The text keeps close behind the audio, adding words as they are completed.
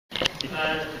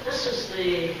This is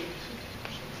the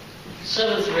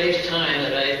 7th or 8th time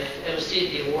that I've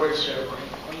emceed the award ceremony.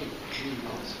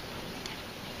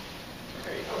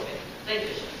 Okay, thank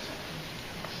you,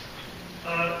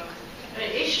 sir.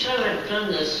 Each time I've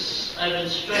done this, I've been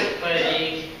struck by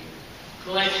the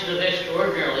collection of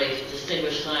extraordinarily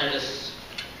distinguished scientists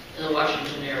in the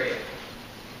Washington area.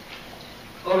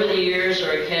 Over the years,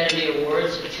 our Academy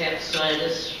Awards have tapped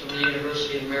scientists from the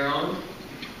University of Maryland,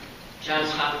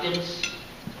 Johns Hopkins,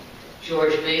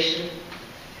 George Mason,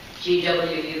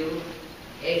 GWU,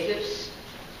 AFIPS,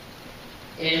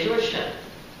 and Georgetown.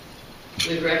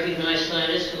 We've recognized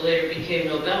scientists who later became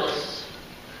Nobelists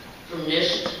from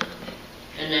NIST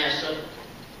and NASA,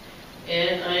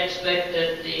 and I expect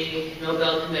that the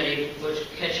Nobel Committee would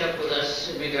catch up with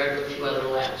us in regard to a few other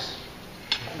labs.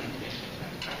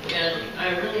 And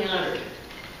I'm really honored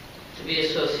to be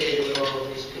associated with all of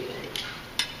these people.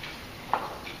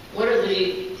 One of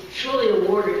the truly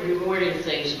rewarding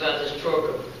things about this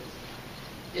program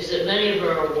is that many of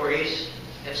our awardees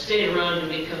have stayed around and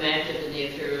become active in the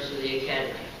affairs of the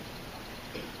Academy.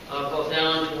 Both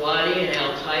Alan Tawadi and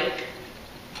Al Tyke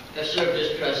have served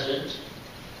as president.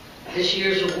 This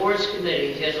year's awards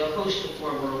committee has a host of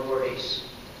former awardees,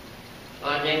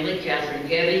 namely Catherine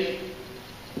Gebbe,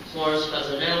 Florence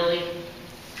Fasanelli,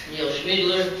 Neil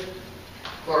Schmiedler,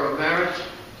 Cora Merritt,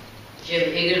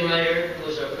 Jim Higginwriter, who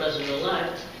is our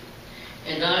president-elect,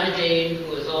 and Donna Dean,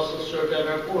 who has also served on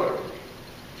our board.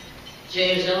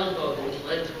 James Ellenbogen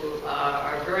led to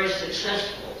our very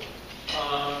successful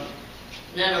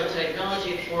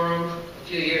nanotechnology forum a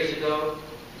few years ago.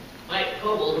 Mike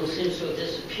Coble, who seems to have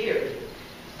disappeared,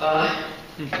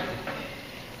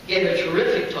 gave a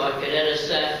terrific talk at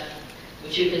NSF,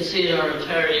 which you can see in our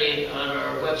entirety on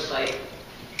our website.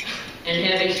 And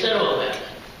having said all that,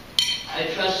 I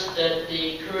trust that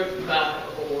the current crop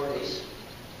of awardees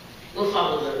will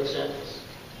follow their examples.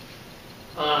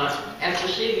 After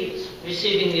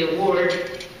receiving the award,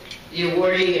 the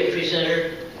awardee and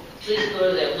presenter, please go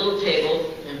to that little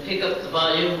table and pick up the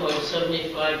volume on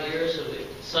 75 years of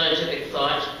scientific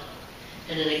thought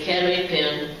and an Academy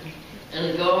pin,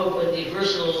 and go with the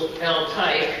versatile Al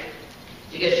Tyke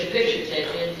to get your picture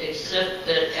taken, except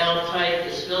that Al Tyke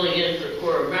is filling in for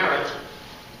Cora Merritt,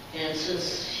 and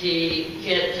since he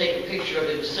can't take a picture of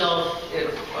himself,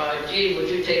 Gene, would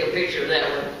you take a picture of that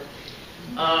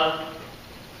one?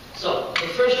 So, the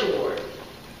first award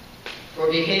for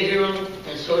behavioral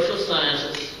and social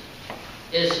sciences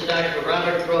is to Dr.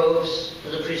 Robert Groves,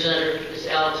 and the presenter is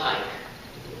Al Tyke.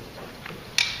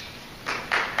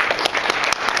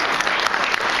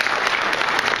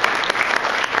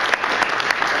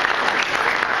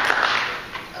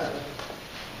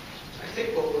 I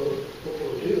think what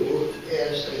we'll do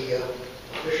as the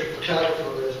official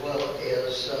photographer as well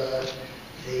as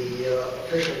the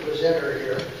official presenter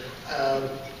here,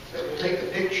 we'll take the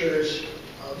pictures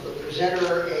of the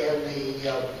presenter and the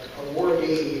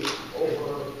awardee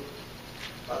over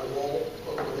by the wall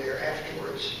over there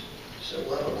afterwards. So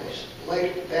we'll have a nice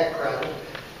light background,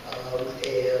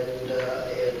 and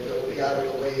they'll be out of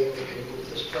the way. We can move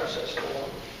this process along.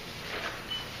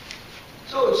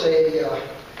 So it's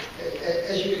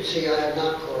as you can see, I am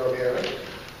not Cora Merritt.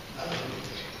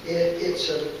 It's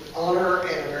an honor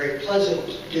and a very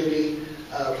pleasant duty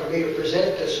for me to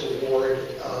present this award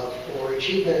for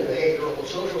achievement in behavioral and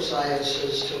social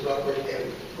sciences to Robert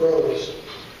M. Groves.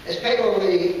 As Peg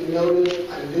already noted,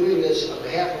 I'm doing this on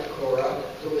behalf of Cora,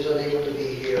 who is unable to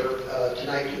be here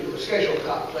tonight due to a schedule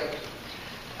conflict.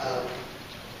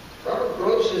 Robert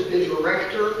Groves has been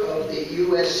director of the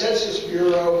U.S. Census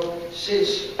Bureau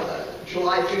since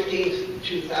July 15,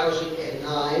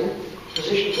 2009,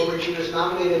 position for which he was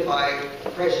nominated by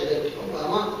President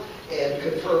Obama and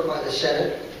confirmed by the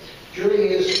Senate. During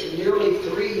his nearly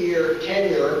 3-year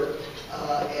tenure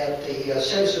at the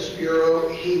Census Bureau,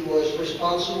 he was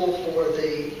responsible for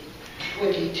the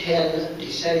 2010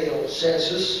 decennial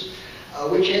census,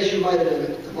 which, as you might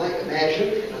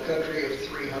imagine, in a country of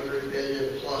 300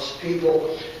 million plus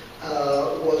people,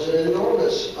 was an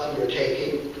enormous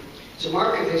undertaking. It's a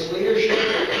mark of his leadership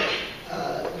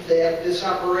that this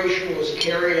operation was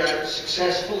carried out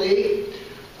successfully.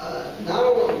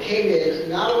 Came in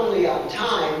not only on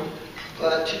time,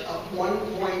 but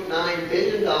 $1.9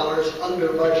 billion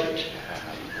under budget.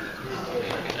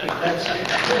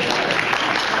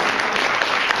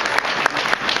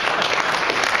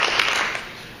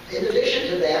 In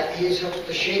addition to that, he has helped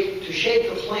to shape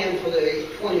the plan for the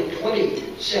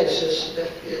 2020 census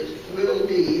that will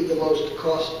be the most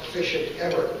cost-efficient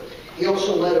ever. He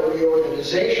also led a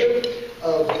reorganization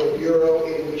of the Bureau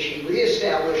in which he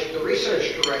reestablished the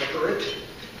Research Directorate,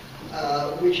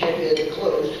 which had been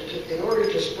closed in order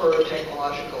to spur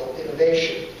technological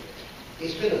innovation.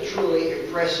 He's been a truly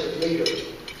impressive leader.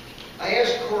 I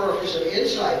asked Cora for some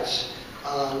insights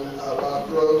on Bob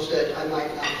Groves that I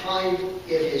might not find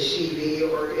in his CV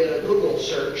or in a Google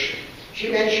search. She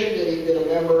mentioned that he'd been a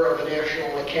member of a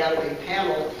National Academy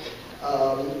panel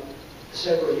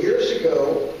several years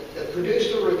ago that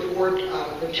produced a report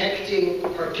on protecting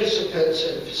participants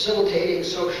and facilitating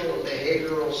social and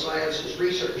behavioral sciences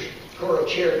research. Cora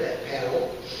chaired that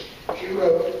panel. She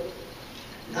wrote,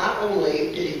 "Not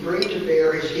only did he bring to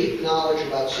bear his deep knowledge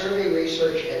about survey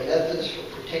research and methods for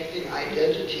protecting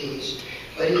identities,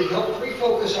 but he helped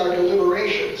refocus our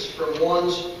deliberations from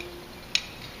ones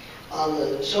on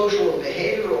the social and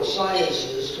behavioral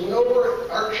sciences to an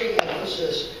overarching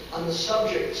emphasis on the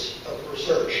subjects of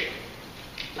research."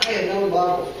 I had known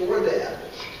Bob before that,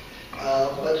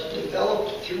 but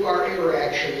developed through our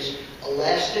interactions a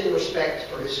lasting respect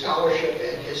for his scholarship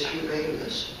and his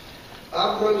humaneness.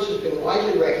 Bob Groves has been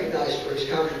widely recognized for his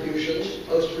contributions,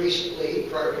 most recently,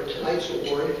 prior to tonight's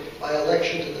award, by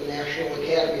election to the National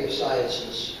Academy of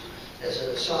Sciences. As an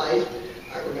aside,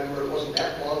 I remember it wasn't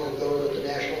that long ago that the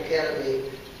National Academy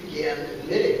began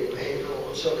admitting behavioral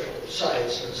and social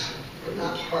sciences, but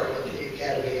not part of the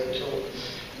Academy until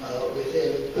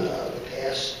within the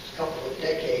past couple of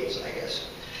decades, I guess.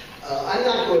 I'm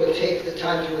not going to take the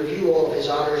time to review all of his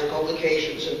honors,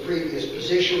 publications, and previous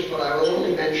positions, but I will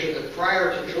only mention that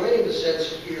prior to joining the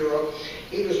Census Bureau,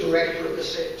 he was director of the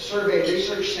Survey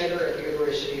Research Center at the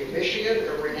University of Michigan,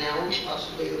 a renowned,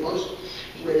 possibly the most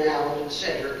renowned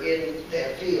center in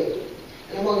that field.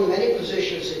 And among the many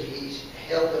positions that he's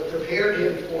held that prepared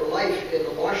him for life in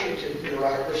the Washington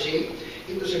bureaucracy,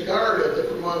 he was a guard at the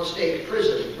Vermont State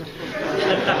Prison.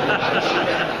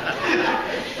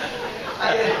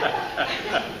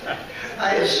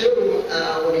 I assume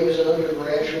when he was an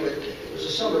undergraduate, it was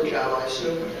a summer job, I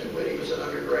assume, when he was an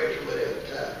undergraduate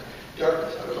at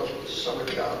Dartmouth. I don't know if it was a summer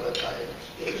job, but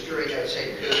it was during that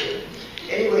same period.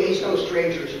 Anyway, he's no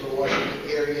stranger to the Washington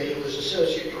area. He was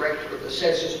associate director of the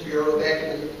Census Bureau back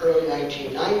in the early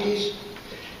 1990s.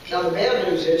 Now, the bad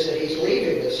news is that he's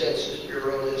leaving the Census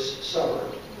Bureau this summer.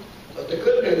 But the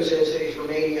good news is that he's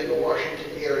remaining in the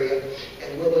Washington area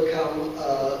and will become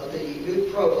the new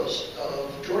provost of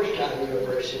Georgetown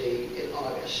University in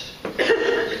August.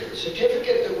 The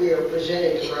certificate that we are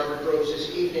presenting to Robert Groves this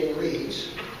evening reads,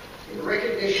 "In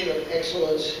recognition of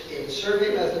excellence in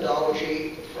survey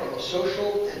methodology from a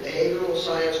social and behavioral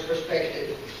science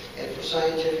perspective and for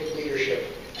scientific leadership."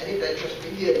 I think that just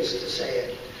begins to say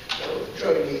it. So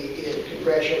join me in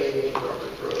congratulating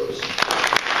Robert Groves.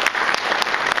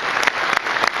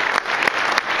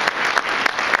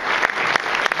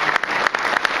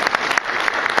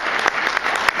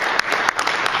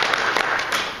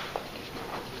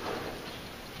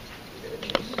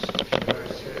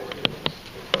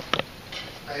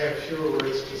 I have fewer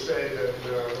words to say than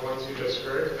the ones you just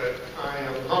heard, but I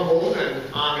am humbled and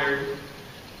honored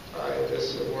by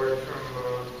this award from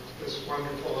this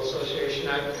wonderful association,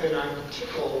 and I'm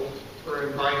tickled for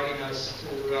inviting us to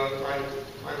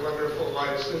my wonderful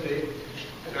wife, Cindy,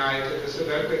 and I to this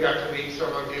event. We got to meet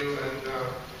some of you, and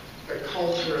the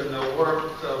culture and the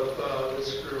warmth of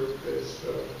this group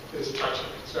is touching.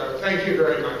 So thank you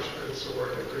very much for this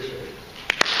award. I appreciate it.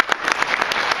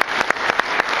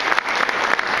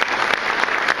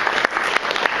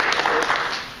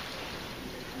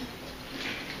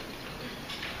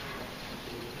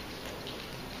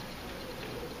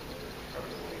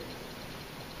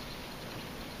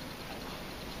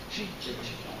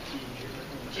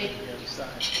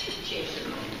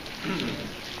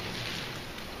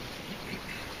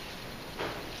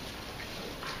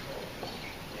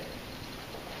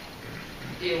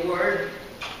 The award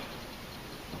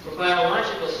for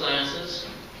biological sciences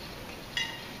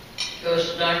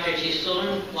goes to Dr.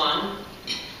 Jisun Wan,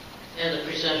 and the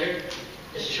presenter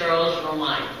is Charles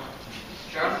Romain.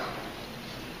 Charles?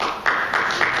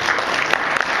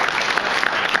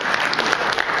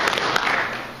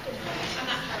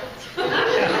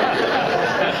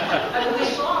 We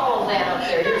saw all that up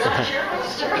there. You're not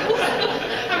Charles.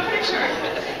 I'm pretty sure.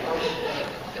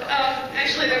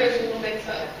 Actually, there was a little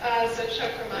mix-up. So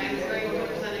Chuck Romain is going to be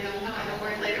presenting on the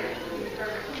award later in the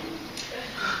program.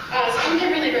 So I'm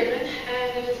Kimberly Rigman, and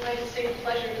it is my distinct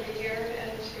pleasure to be here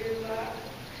and to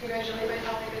congratulate my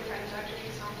colleague and friend, Dr.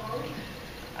 Jisun Wang.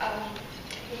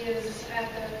 He is at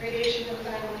the Radiation and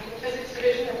Biological Physics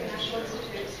Division of the National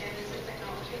Institute of Standards and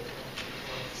Technology.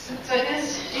 So I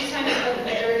guess Jisun has spent the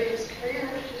majority of his career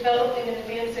developing and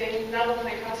advancing novel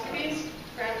microscopies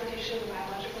for application in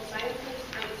biological sciences,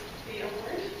 hence the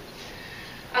award.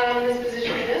 In his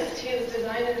position in NIST, he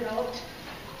designed and developed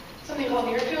something called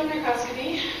near-field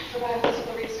microscopy for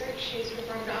biophysical research. He's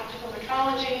performed optical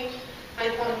metrology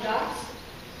and quantum dots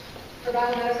for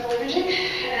biomedical imaging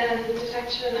and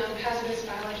detection of hazardous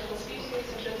biological species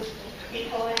such as E.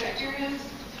 coli bacteria.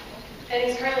 And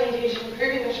he's currently engaged in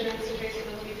improving measurements of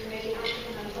traceability for making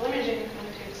optical medical imaging a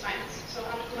quantitative science. So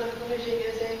optical medical imaging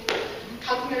is a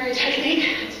complementary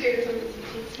technique to some of the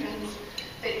CT scans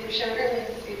that you were shown earlier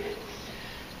this evening.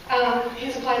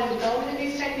 He's applied the development of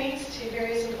these techniques to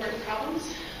various important problems,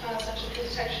 such as the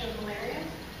detection of malaria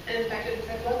and infected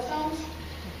red blood cells.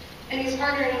 And he's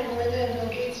partnered on Melinda and Bill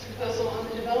Gates' proposal on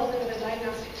the development of a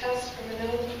diagnostic test for a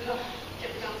known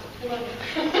pneumonia.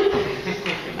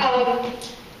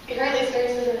 He currently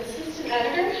serves as an assistant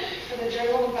editor for the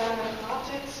Journal of Biomedical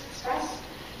Optics Express,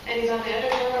 and he's on the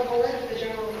editorial board of the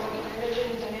Journal of Molecular Imaging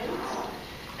and Dynamics.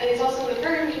 And he's also on the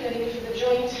program committee for the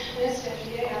joint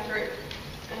NIST-FDA effort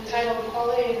entitled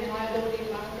Quality and Reliability of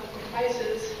Biomedical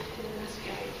Devices in the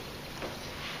SBI.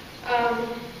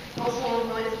 Also on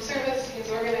the lines of service, he's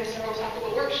organized several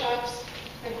topical workshops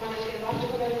in quantitative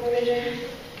optical medical imaging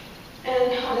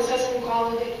and on assessing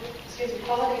quality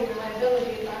and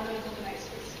reliability of biomedical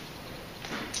devices.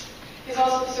 He's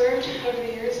also served over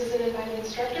the years as an invited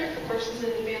instructor for courses in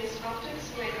advanced optics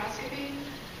and microscopy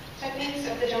techniques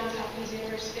at the Johns Hopkins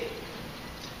University.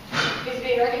 He's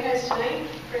being recognized tonight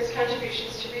for his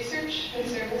contributions to research and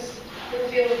service in the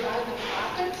field of biomedical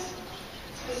optics,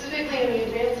 specifically in the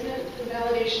advancement and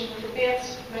validation of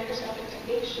advanced microscopic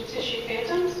techniques to tissue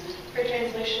phantoms for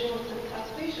translational and clinical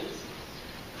applications.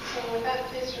 So with that,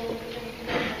 please join me in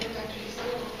congratulating Dr.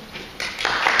 Gisela.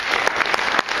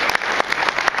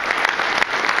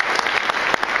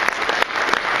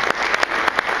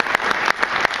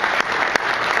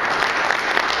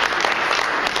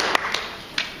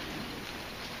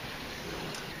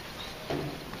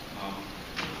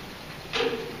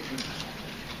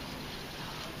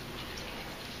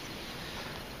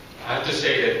 I have to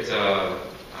say that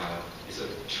it's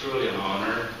truly an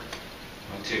honor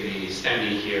to be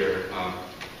standing here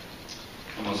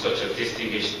among such a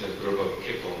distinguished group of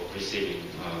people receiving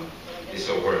this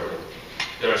award.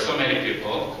 There are so many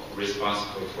people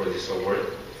responsible for this award.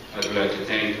 I'd like to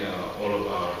thank all of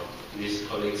our NIST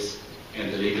colleagues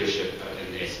and the leadership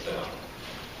in NIST,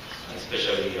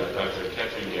 especially Dr.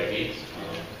 Catherine Gabby,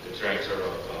 the director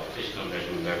of Physical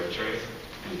Measurement Laboratory,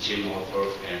 and Jim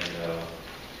Althorpe and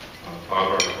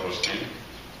Barbara Holstein,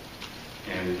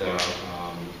 and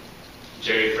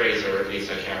Jerry Fraser,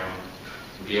 Lisa Caron,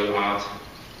 Bill Ott,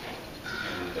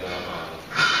 and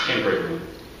Kim Bergman.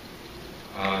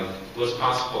 It was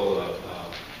possible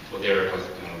for their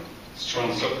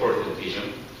strong support and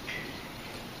vision.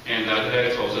 And I'd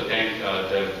like to also thank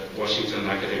the Washington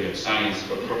Academy of Science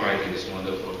for providing this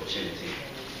wonderful opportunity.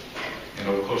 And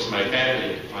of course my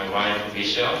family, my wife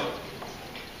Michelle,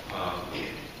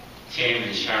 Tim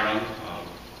and Sharon,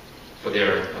 for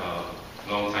their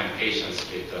long-time patience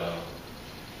with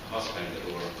husband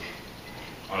who were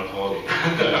alcoholic.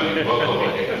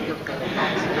 Workaholic.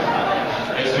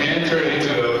 As we enter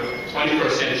into the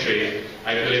 21st century,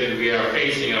 I believe we are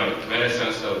facing a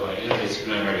renaissance of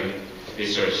interdisciplinary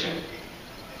research,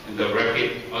 and the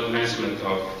rapid advancement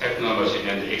of technology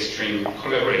and the extreme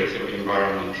collaborative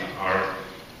environment are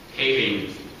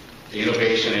paving the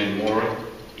innovation and more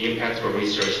impactful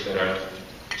research that are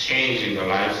changing the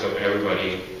lives of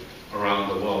everybody around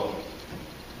the world.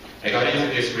 I got into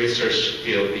this research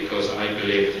field because I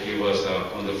believed it was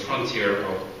on the frontier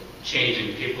of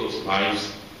changing people's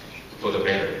lives for the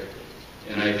better.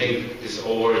 And I think this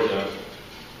award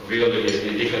really is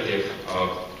indicative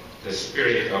of the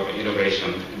spirit of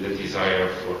innovation and the desire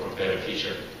for a better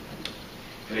future.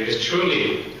 And it is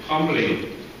truly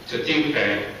humbling to think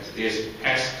back to these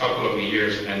past couple of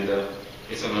years, and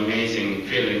it's an amazing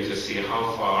feeling to see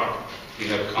how far we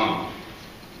have come.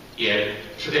 Yet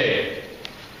today,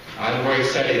 I'm more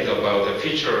excited about the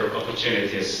future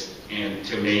opportunities and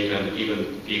to make an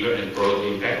even bigger and broad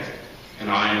impact. And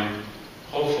I'm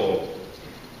hopeful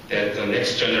that the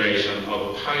next generation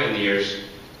of pioneers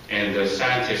and the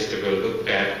scientists will look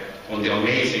back on the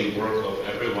amazing work of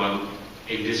everyone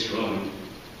in this room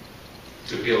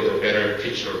to build a better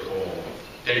future for all.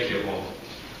 Thank you all.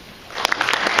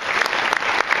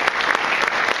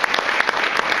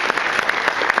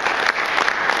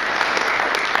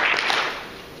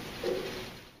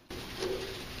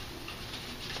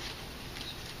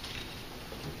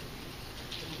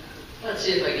 Let's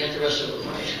see if I get the rest of them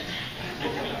right.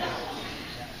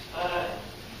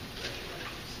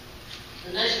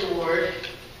 The next award,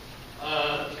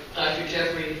 Dr.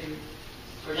 Jeffrey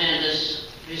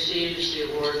Fernandez receives the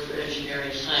award for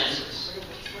engineering sciences.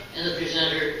 And the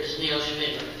presenter is Neil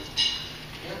Schmidler.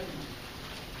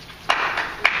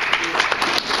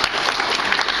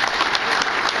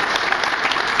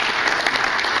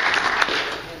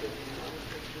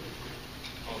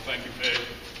 Well, thank you, Peg.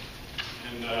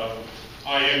 And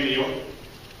I am Neil.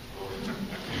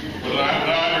 But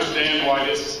I understand why I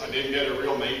didn't get a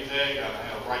real name tag. I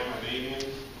had to write my name in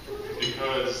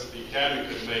because the Academy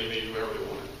could make me whoever they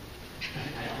wanted.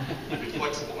 Be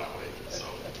flexible that way. So,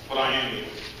 but I am Neil.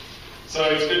 So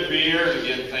it's good to be here. And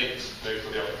again, thanks, Peg,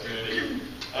 for the opportunity.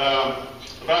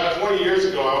 About 20 years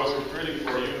ago, I was recruiting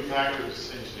for a human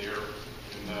factors engineer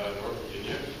in North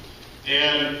Virginia.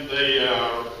 And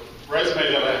the resume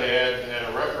that I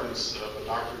had a reference of a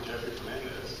Dr. Jeffrey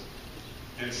Fernandez.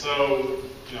 And so,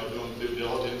 doing due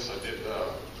diligence, I did the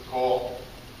call,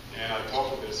 and I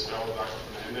talked to this fellow, Dr.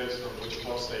 Fernandez, from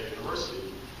Wichita State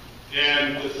University.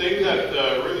 And the thing that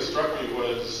really struck me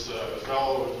was the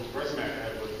fellow whose resume I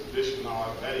had was Vish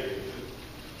Vinod Vedigan.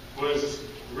 Was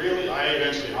really, I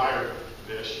eventually hired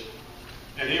Vish,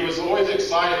 and he was always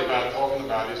excited about talking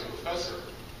about his professor.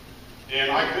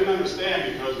 And I couldn't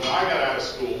understand because when I got out of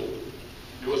school,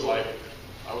 it was like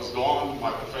I was gone,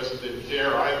 my professors didn't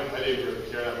care, I didn't really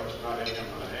care that much about anything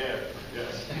that I had, I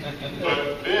guess.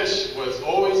 But Vish was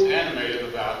always animated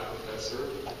about Professor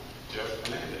Jeff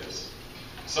Fernandez.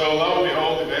 So lo and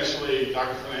behold, eventually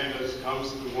Dr. Fernandez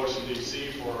comes to Washington,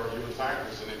 D.C. for a Human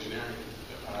Factors and Engineering,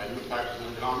 Human Factors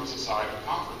and Economic Society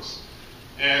conference.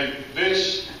 And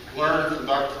Vish learned from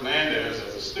Dr. Fernandez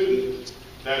as a student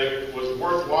that it was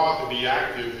worthwhile to be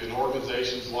active in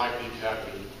organizations like the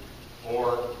Academy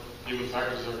or Human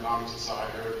Factors and Economic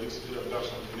Society or the Institute of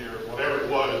Industrial Engineers, whatever it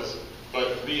was,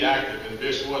 but to be active, and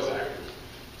Vish was active.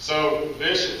 So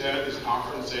Vish attended this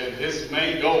conference, and his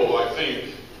main goal, I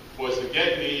think, was to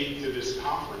get me to this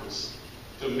conference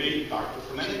to meet Dr.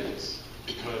 Fernandez,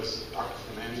 because Dr.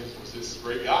 Fernandez was this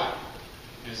great guy.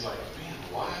 And he's like, man,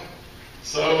 why?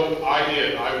 So I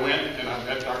did. I went and I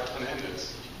met Dr.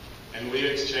 Fernandez, and we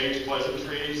exchanged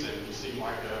pleasantries, and he seemed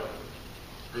like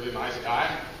a really nice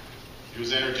guy. He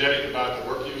was energetic about the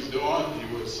work he was doing.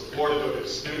 He was supportive of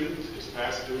his student, his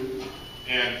past student.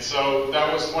 And so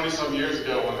that was 20-some years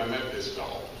ago when I met this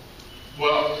fellow.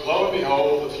 Well, lo and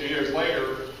behold, a few years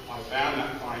later, I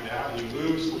find out he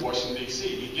moves to Washington, D.C.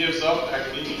 He gives up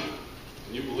academia.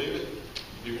 Can you believe it?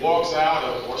 He walks out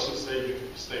of Washington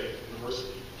State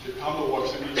University to come to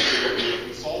Washington, D.C. to be a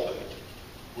consultant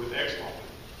with Exponent.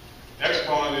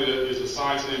 Exponent is a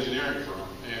science and engineering firm,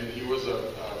 and he was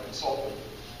a consultant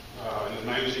and a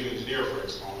managing engineer for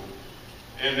Exponent.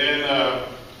 And then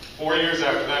 4 years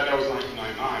after that was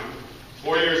 1999,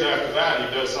 4 years after that,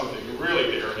 he does something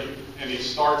really daring, and he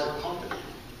starts a company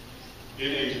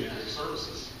in engineering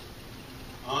services.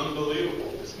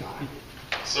 Unbelievable, this guy.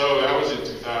 So that was in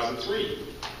 2003.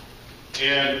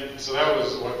 And so that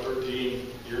was, 13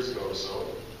 years ago or so.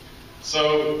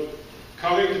 So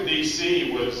coming to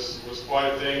DC was quite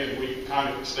a thing, and we kind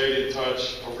of stayed in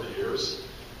touch over the years.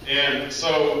 And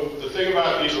so the thing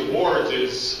about these awards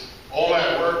is all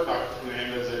that work, Dr.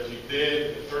 Fernandez, that you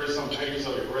did, the 30-some pages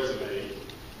of your resume,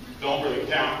 don't really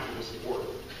count for this award.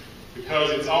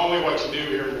 Because it's only what you do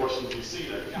here in Washington, D.C.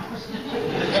 that counts.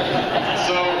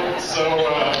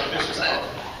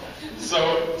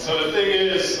 So the thing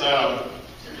is,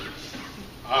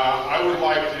 I would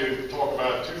like to talk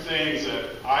about two things that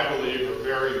I believe are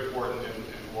very important and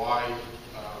why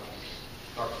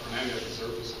Dr. Fernandez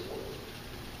deserves this award.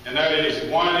 And that is,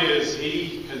 one is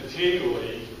he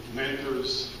continually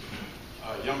mentors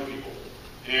young people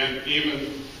and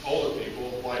even older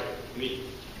people like me.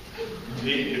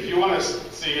 If you want to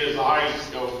see his eyes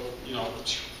go,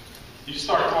 you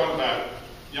start talking about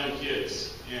young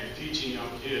kids and teaching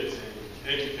young kids and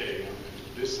educating them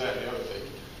and this, that, and the other thing.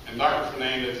 And Dr.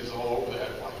 Fernandez is all over that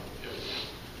like everything.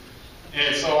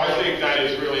 And so I think that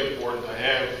is really important to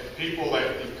have people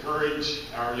that encourage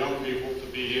our young people to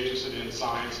be interested in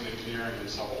science and engineering and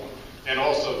so on, and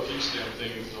also teach them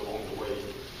things along the way.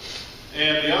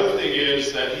 And the other thing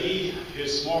is that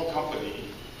his small company,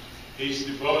 he's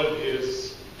devoted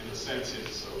his, in a sense,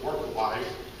 his work life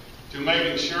to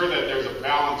making sure that there's a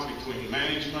balance between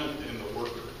management and the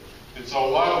worker. And so a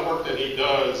lot of the work that he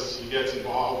does, he gets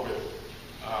involved with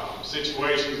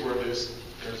situations where there's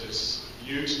this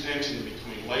huge tension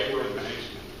between labor and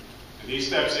management. And he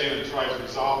steps in and tries to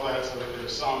resolve that so that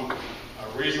there's some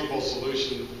reasonable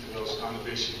solution to those kind of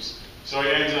issues. So he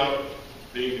ends up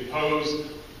being deposed,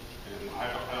 and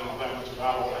I don't know that much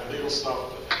about all that legal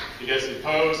stuff, but he gets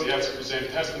deposed, he has to present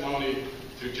testimony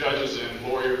to judges and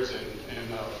lawyers, and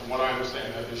from what I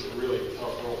understand, that is a really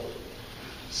tough role.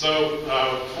 So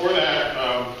for that,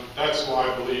 that's why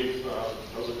I believe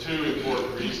because of two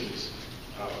important reasons.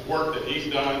 Work that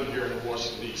he's done here in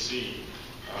Washington, D.C.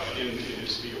 In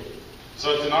his field.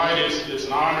 So tonight it's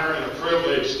an honor and a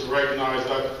privilege to recognize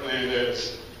Dr.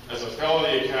 Fernandez as a fellow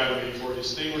of the Academy for a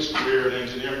distinguished career in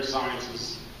engineering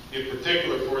sciences, in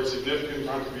particular for its significant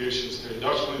contributions to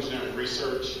industrial engineering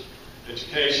research,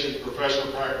 education,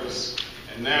 professional practice,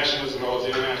 and national as well as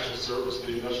international service to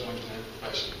the industrial engineering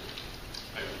profession.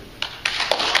 Thank you.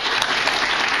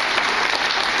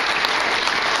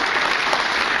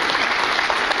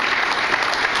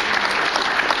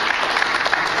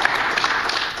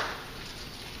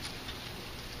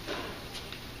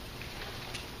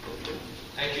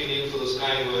 Thank you, Neil, for those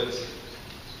kind words.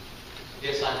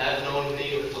 Yes, I have known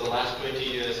Neil for the last 20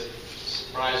 years.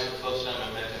 Surprised the first time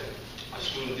I met him. My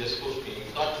student just pushed me.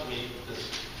 You've got to meet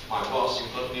my boss.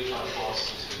 You've got to meet my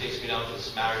boss. He takes me down to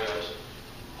this Marriott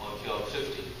on Pier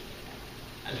 50.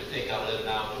 And to think I live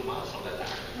now 2 miles from that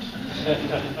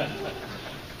Marriott.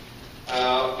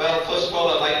 Well, first of all,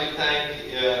 I'd like to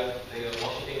thank the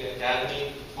Washington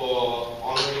Academy for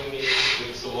honoring me with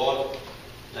this award.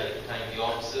 I'd like to thank the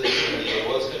officers and the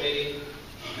awards committee.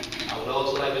 I would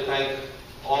also like to thank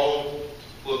all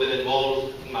who have been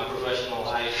involved in my professional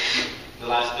life in the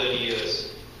last 30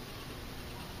 years.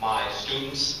 My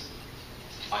students,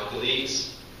 my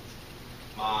colleagues,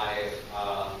 at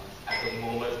the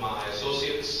moment, my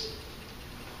associates.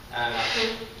 And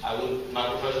my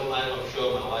professional life, I'm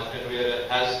sure my life and career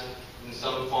has, in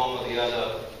some form or the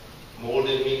other,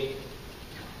 molded me.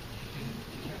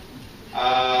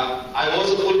 I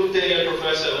was a full tenure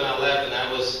professor when I left, and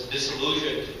I was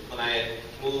disillusioned when I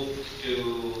moved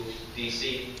to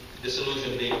DC,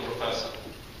 disillusioned being a professor.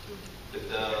 With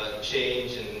the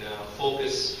change in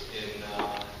focus in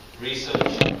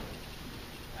research, and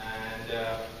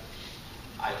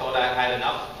I thought I had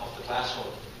enough of the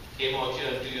classroom. Came out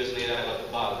here, and 2 years later I got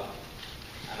the bug.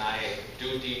 And I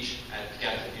do teach at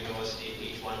Catholic University,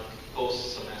 teach one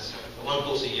course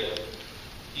a year.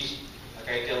 Like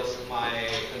I tell my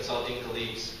consulting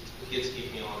colleagues, the kids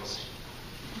keep me honest.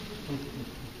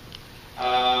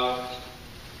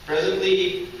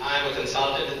 Presently, I'm a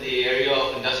consultant in the area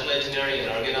of industrial engineering and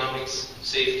ergonomics,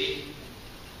 safety.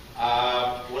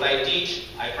 What I teach,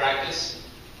 I practice.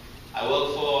 I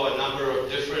work for a number of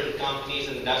different companies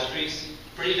and industries,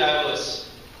 pretty diverse.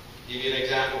 To give you an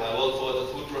example, I work for the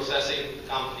food processing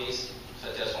companies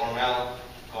such as Hormel,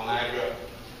 Conagra,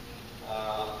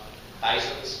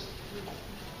 Tyson's.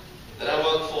 Then I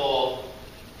work for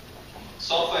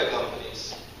software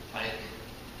companies like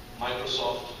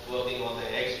Microsoft, working on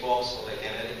their Xbox or their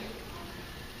Kinetic.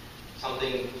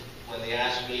 Something, when they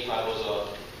asked me if I was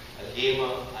a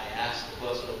gamer, I asked the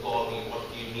person who called me, what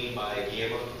do you mean by a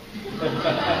gamer?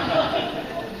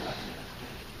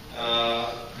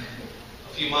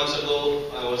 A few months ago,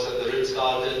 I was at the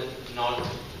Ritz-Carlton, not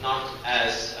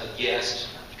as a guest,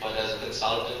 but as a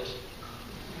consultant.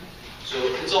 So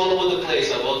it's all over the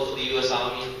place. I work for the U.S.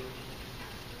 Army.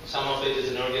 Some of it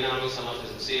is in ergonomics, some of it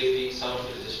is in safety, some of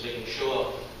it is just making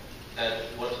sure that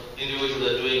what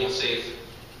individuals are doing are safe.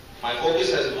 My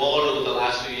focus has evolved over the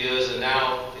last few years, and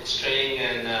now it's training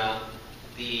and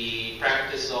the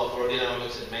practice of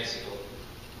ergonomics in Mexico.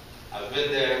 I've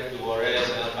been there to Juarez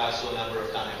and El Paso a number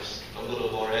of times. Don't go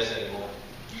to Juarez anymore.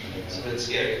 It's a bit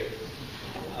scary.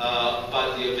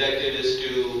 But the objective is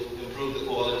to improve the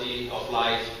quality of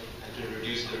life and to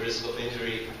reduce the risk of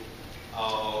injury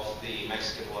of the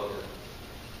Mexican worker.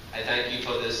 I thank you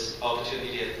for this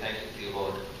opportunity and thank you for the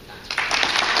award.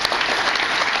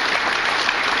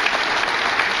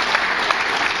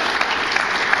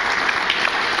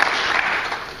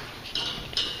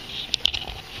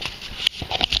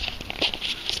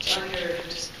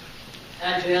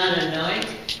 Adriana Noy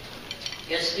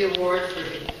gets the award for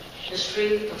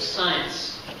History of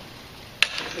Science.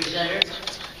 The presenter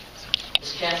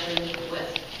is Catherine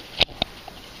With.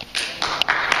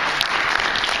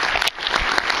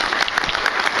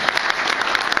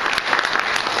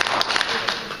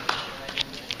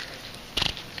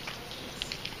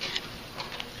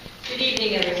 Good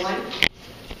evening, everyone.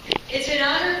 It's an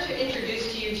honor to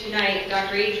introduce to you tonight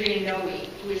Dr. Adrienne Noe,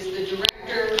 who is the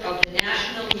director of the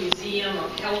National Museum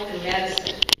of Health and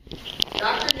Medicine.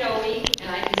 Dr. Noe, and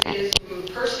I can say this from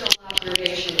personal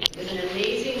observation, is an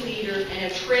amazing leader and a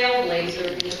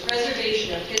trailblazer in the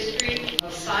preservation of history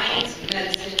of science,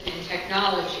 medicine, and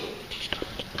technology.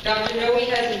 Dr. Noe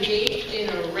has engaged in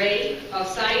an array of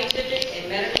scientific and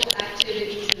medical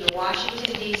activities in the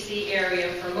Washington, D.C.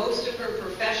 area for most of her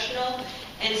professional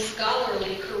and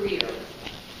scholarly career.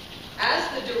 As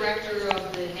the director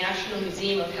of the National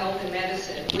Museum of Health and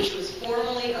Medicine, which was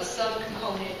formerly a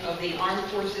subcomponent of the Armed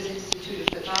Forces Institute of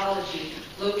Pathology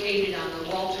located on the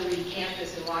Walter Reed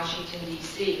campus in Washington,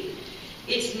 D.C.,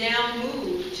 it's now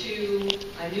moved to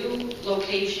a new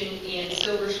location in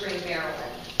Silver Spring,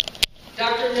 Maryland.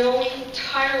 Dr. Noe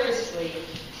tirelessly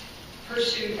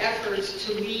pursued efforts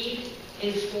to lead,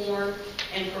 inform,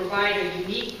 and provide a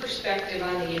unique perspective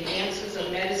on the advances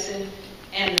of medicine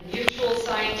and the mutual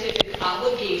scientific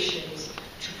obligations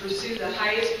to pursue the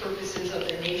highest purposes of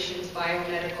the nation's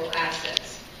biomedical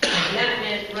assets. And that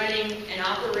meant running an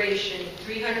operation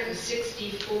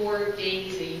 364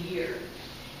 days a year.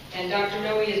 And Dr.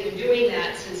 Noe has been doing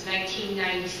that since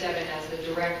 1997 as the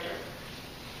director.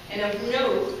 And of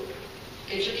note,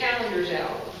 get your calendars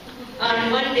out.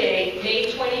 On Monday,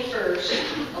 May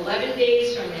 21st, 11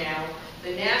 days from now,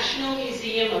 the National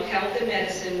Museum of Health and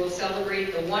Medicine will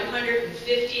celebrate the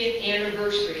 150th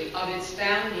anniversary of its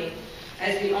founding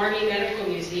as the Army Medical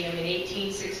Museum in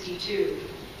 1862.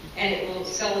 And it will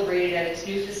celebrate it at its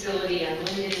new facility on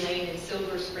Linden Lane in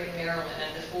Silver Spring, Maryland,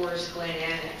 at the Forest Glen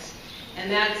Annex.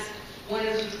 And that's one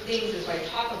of the things as I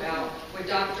talk about where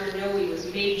Dr. Noe was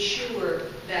made sure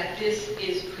that this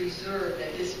is preserved,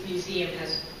 that this museum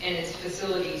has and its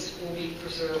facilities will be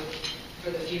preserved for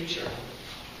the future.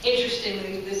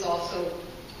 Interestingly, this also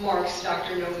marks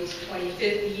Dr. Noe's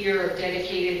 25th year of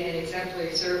dedicated and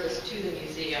exemplary service to the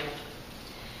museum.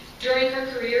 During her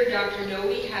career, Dr.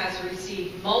 Noe has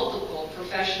received multiple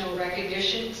professional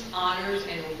recognitions, honors,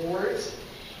 and awards,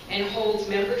 and holds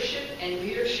membership and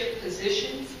leadership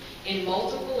positions in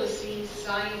multiple esteemed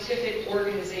scientific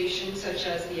organizations such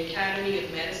as the Academy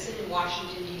of Medicine in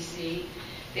Washington, D.C.,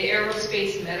 the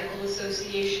Aerospace Medical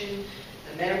Association,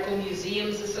 the Medical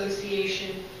Museums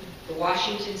Association, the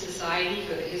Washington Society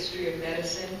for the History of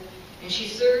Medicine, and she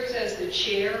serves as the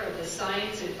chair of the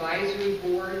Science Advisory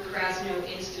Board, Krasno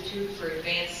Institute for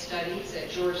Advanced Studies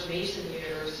at George Mason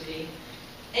University,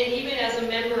 and even as a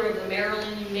member of the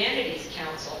Maryland Humanities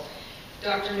Council.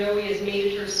 Dr. Noe has made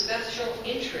it her special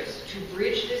interest to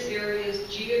bridge this area's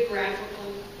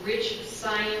geographical, rich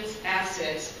science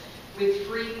assets with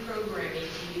free programming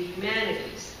in the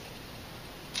humanities.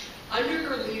 Under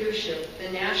her leadership, the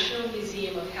National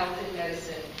Museum of Health and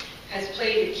Medicine has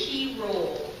played a key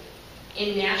role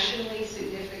in nationally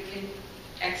significant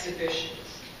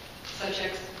exhibitions, such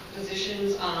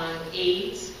expositions on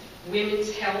AIDS,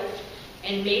 women's health,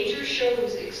 and major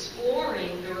shows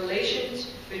exploring the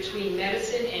relations between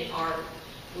medicine and art.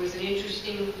 There was an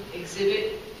interesting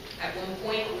exhibit at one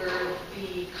point where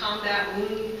the combat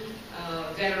wound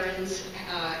veterans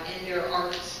and their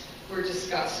arts were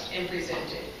discussed and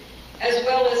presented, as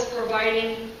well as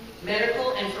providing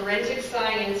medical and forensic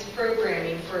science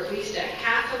programming for at least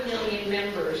 500,000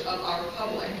 members of our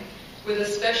public, with a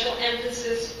special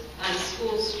emphasis on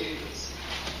school students.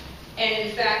 And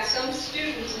in fact, some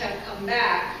students have come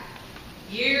back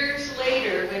years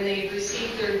later when they've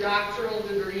received their doctoral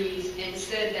degrees and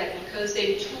said that because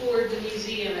they toured the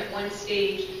museum at one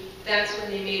stage, that's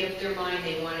when they made up their mind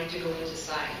they wanted to go into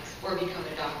science or become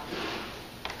a doctor.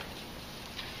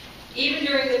 Even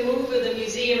during the move of the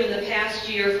museum in the past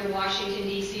year from Washington,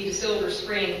 D.C. to Silver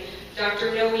Spring,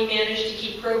 Dr. Noe managed to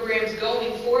keep programs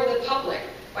going for the public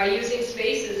by using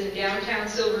spaces in downtown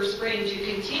Silver Spring to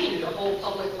continue to hold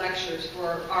public lectures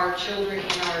for our children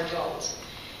and our adults.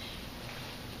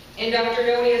 And Dr.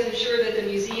 Noe has ensured that the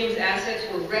museum's assets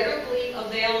were readily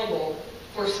available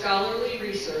for scholarly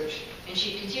research, and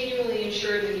she continually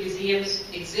ensured the museum's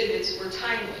exhibits were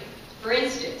timely. For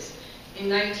instance, in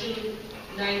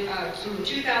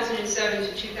 2007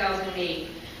 to 2008,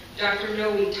 Dr.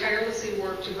 Noe tirelessly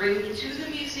worked to bring to the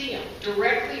museum,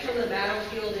 directly from the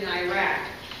battlefield in Iraq,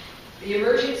 the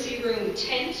emergency room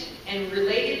tent and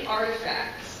related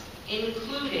artifacts,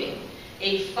 including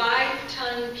a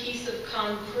 5-ton piece of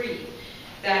concrete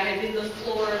that had been the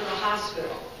floor of the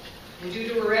hospital. And due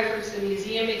to her efforts, the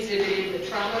museum exhibited the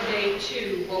Trauma Bay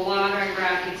II Balad,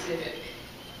 Iraq exhibit.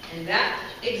 And that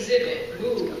exhibit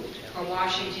moved from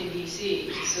Washington, D.C.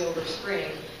 to Silver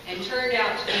Spring and turned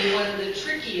out to be one of the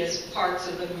trickiest parts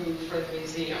of the move for the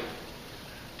museum.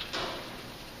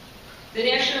 The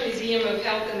National Museum of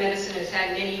Health and Medicine has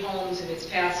had many homes in its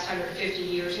past 150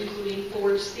 years, including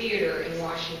Ford's Theater in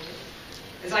Washington.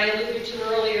 As I alluded to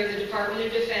earlier, the Department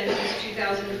of Defense's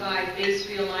 2005 Base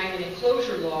Realignment and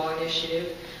Closure Law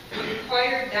initiative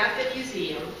required that the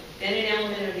museum, then an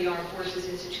element of the Armed Forces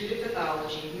Institute of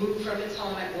Pathology, move from its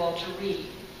home at Walter Reed.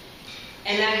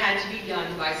 And that had to be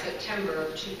done by September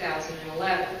of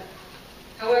 2011.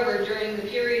 However, during the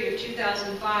period of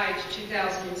 2005 to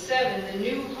 2007, the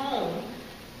new home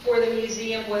for the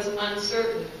museum was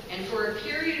uncertain, and for a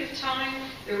period of time,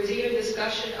 there was even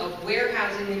discussion of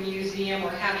warehousing the museum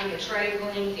or having a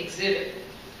traveling exhibit.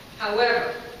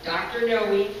 However, Dr.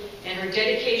 Noe and her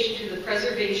dedication to the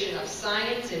preservation of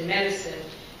science and medicine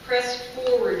pressed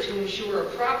forward to ensure a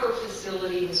proper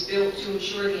facility was built to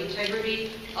ensure the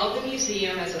integrity of the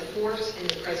museum as a force in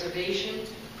the preservation,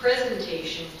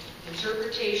 presentation,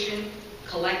 interpretation,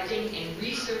 collecting, and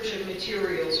research of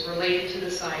materials related to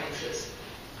the sciences.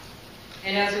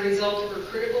 And as a result of her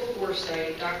critical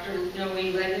foresight, Dr. Noe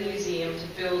led the museum to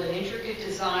build an intricate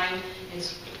design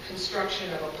and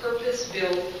construction of a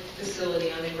purpose-built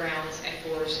facility on the grounds at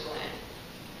Forest Glen.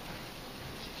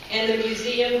 And the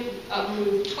museum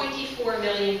moved 24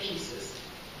 million pieces.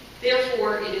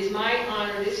 Therefore, it is my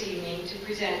honor this evening to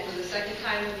present for the second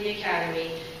time at the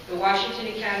Academy the Washington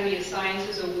Academy of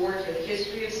Sciences Award for the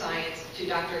History of Science to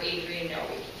Dr. Adrian Noe.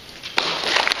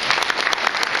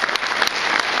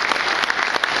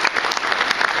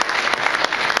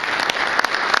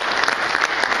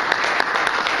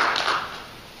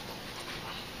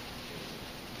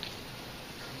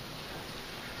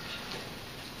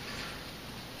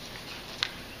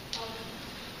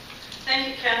 Thank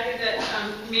you, Kathy.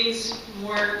 That means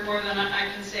more than I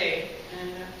can say,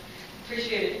 and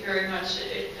appreciate it very much.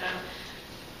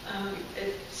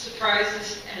 It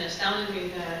surprises and astounded me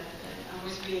that I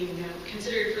was being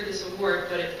considered for this award,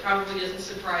 but it probably doesn't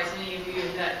surprise any of you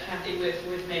that Kathy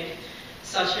would make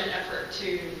such an effort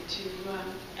to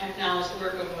acknowledge the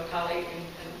work of a colleague and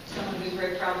someone who's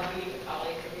very proud to be a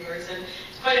colleague of yours. And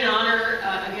it's quite an honor,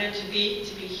 again, to be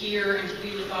here and to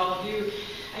be with all of you.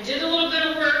 I did a little bit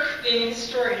of work being a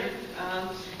historian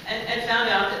and found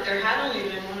out that there had only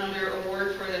been one other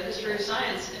award for the history of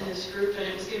science in this group, and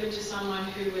it was given to someone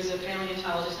who was a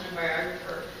paleontologist and a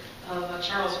biographer of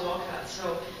Charles Walcott.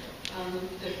 So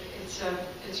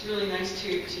it's really nice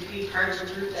to be part of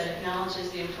a group that acknowledges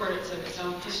the importance of its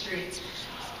own history.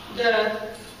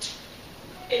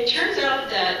 It turns out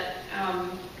that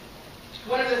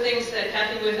one of the things that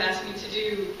Kathy Wood asked me to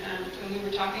do when we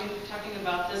were talking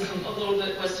about this a little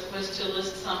bit was to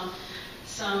list some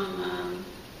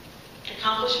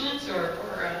accomplishments, or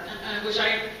which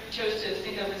I chose to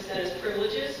think of instead as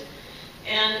privileges,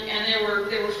 and there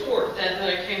were four that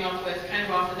I came up with kind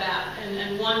of off the bat,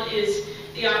 and one is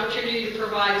the opportunity to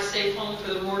provide a safe home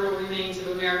for the mortal remains of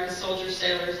America's soldiers,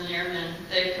 sailors, and airmen.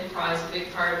 They comprise a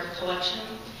big part of the collection.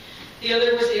 The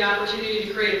other was the opportunity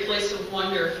to create a place of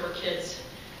wonder for kids,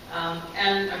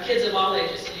 and kids of all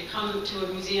ages. So you come to a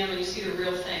museum and you see the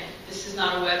real thing. This is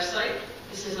not a website.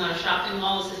 This is not a shopping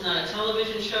mall. This is not a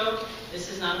television show. This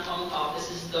is not a phone call. This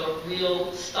is the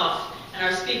real stuff. And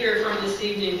our speaker from this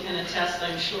evening can attest,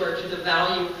 I'm sure, to the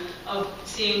value of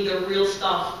seeing the real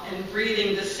stuff and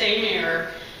breathing the same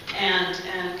air and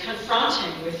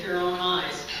confronting with your own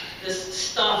eyes this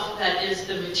stuff that is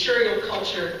the material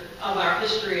culture of our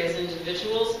history as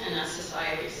individuals and as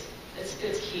societies.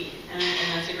 It's key, and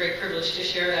that's a great privilege to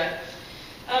share that.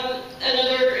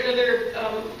 Another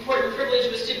important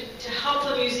privilege was to help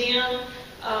the museum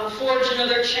forge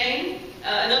another chain,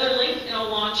 another link in a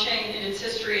long chain in its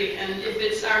history. And if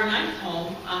it's our 9th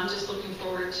home, I'm just looking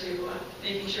forward to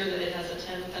making sure that it has a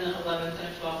 10th and an 11th and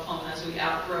a 12th home as we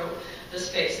outgrow the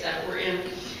space that we're in.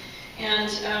 And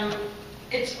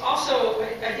it's also,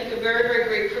 I think, a very, very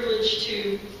great privilege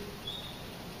to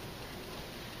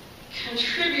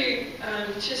contribute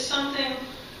to something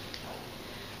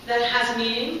that has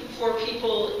meaning for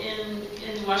people in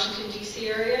the Washington, D.C.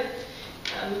 area.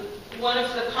 One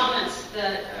of the comments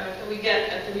that we get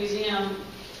at the museum,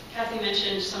 Kathy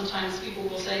mentioned sometimes people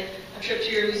will say, a trip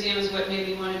to your museum is what made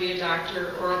me want to be a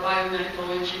doctor or a biomedical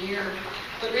engineer.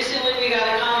 But recently we got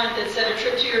a comment that said, a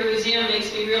trip to your museum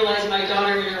makes me realize my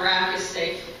daughter in Iraq is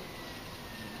safe.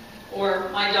 Or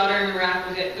my daughter in Iraq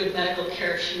will get good medical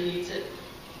care if she needs it.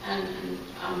 And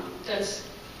there's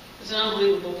an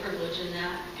unbelievable privilege in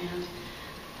that. And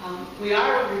we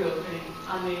are reopening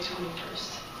on May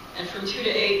 21st. And from 2 to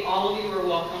 8, all of you are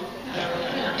welcome.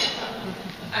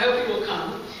 I hope you will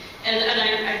come. And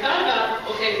I thought about,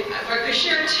 okay, if I could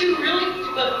share a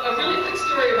really quick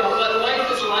story about what life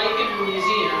is like in a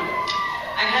museum.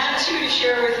 I had two to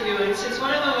share with you, and since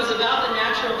one of them was about the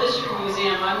Natural History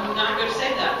Museum, I'm not going to say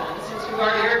that one, since we've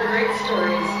already heard great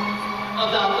stories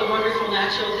about the wonderful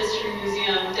Natural History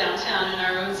Museum downtown in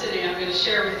our own city. I'm going to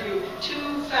share with you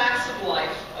 2 facts of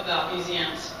life about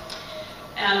museums.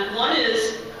 And one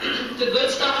is, the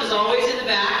good stuff is always in the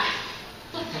back.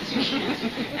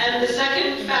 And the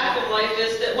second fact of life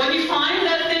is that when you find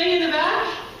that thing in the back,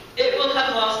 it will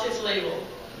have lost its label.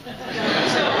 So,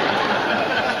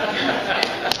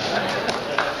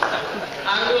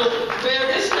 I will bear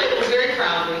this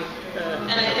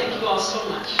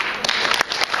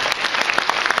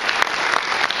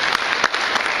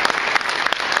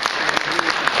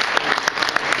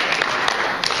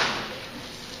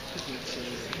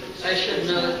I should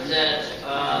note that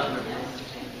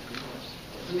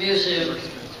the museum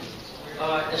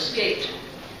escaped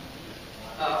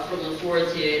from the Ford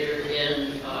Theater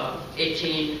in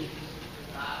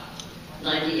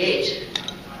 1898,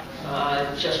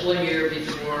 just 1 year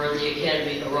before the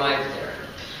Academy arrived there.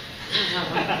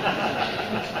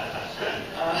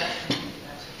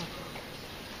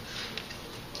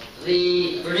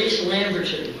 The Bernice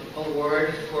Lamberton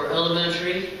Award for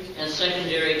Elementary and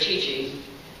Secondary Teaching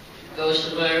goes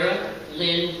to Vera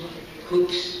Lynn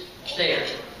Hoops Thayer,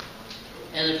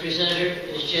 and the presenter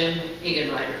is Jim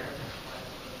Egenreiter.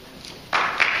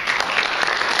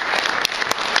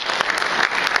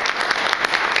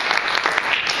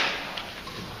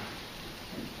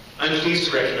 I'm pleased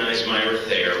to recognize Myra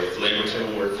Thayer with the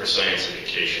Lamberton Award for Science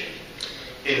Education.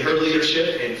 In her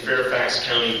leadership in Fairfax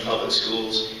County Public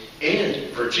Schools and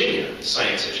Virginia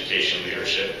science education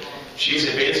leadership, she has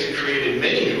advanced and created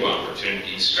many new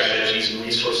opportunities, strategies, and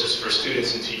resources for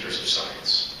students and teachers of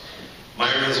science.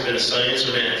 Myra has been a science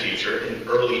or math teacher, and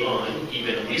early on,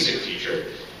 even a music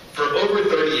teacher, for over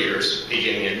 30 years,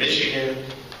 beginning in Michigan,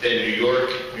 then New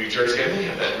York, New Jersey. I may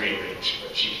have that rearranged,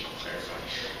 but she can clarify.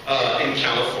 In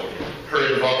California. Her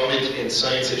involvement in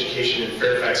science education in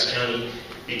Fairfax County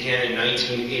began in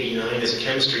 1989 as a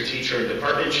chemistry teacher and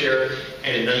department chair,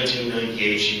 and in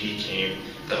 1998 she became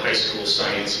the high school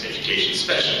science education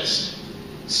specialist.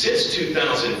 Since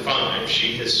 2005,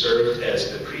 she has served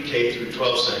as the pre-K through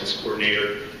 12 science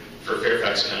coordinator for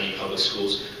Fairfax County Public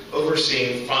Schools,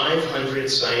 overseeing 500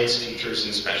 science teachers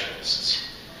and specialists.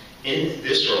 In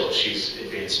this role, she's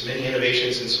advanced many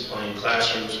innovations in supplying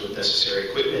classrooms with necessary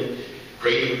equipment,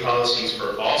 grading policies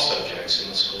for all subjects in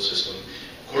the school system,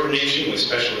 coordination with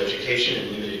special education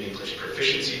and limited English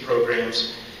proficiency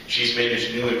programs. She's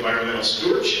managed new environmental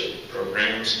stewardship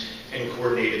programs and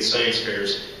coordinated science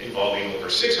fairs involving over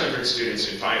 600 students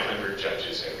and 500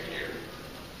 judges every year.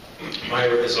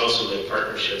 Myra has also led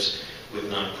partnerships with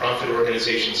nonprofit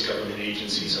organizations, government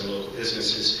agencies, and local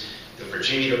businesses, the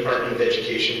Virginia Department of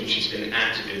Education, and she's been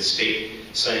active in state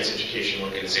science education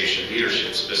organization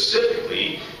leadership.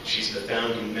 Specifically, she's the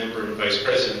founding member and vice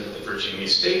president of the Virginia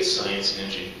State Science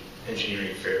and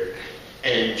Engineering Fair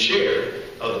and chair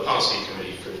of the policy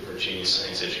committee for the Virginia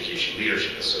Science Education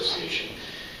Leadership Association.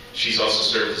 She's also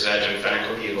served as adjunct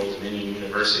faculty at Old Dominion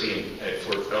University at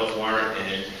Fort Belvoir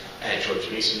and at George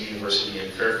Mason University in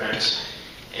Fairfax.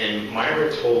 And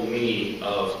Myra told me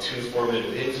of two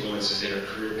formative influences in her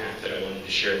career path that I wanted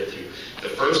to share with you. The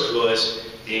first was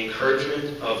the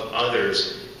encouragement of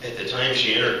others at the time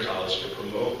she entered college to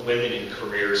promote women in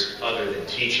careers other than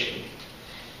teaching.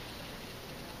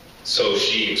 So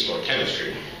she explored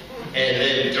chemistry. And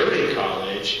then during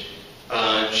college,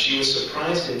 she was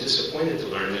surprised and disappointed to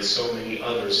learn that so many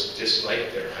others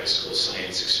disliked their high school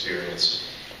science experience.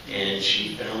 And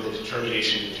she found the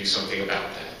determination to do something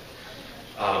about that.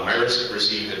 Myra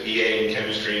received a BA in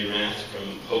chemistry and math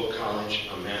from Hope College,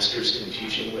 a master's in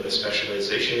teaching with a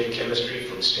specialization in chemistry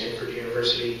from Stanford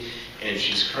University, and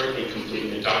she's currently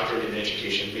completing a doctorate in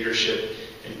education leadership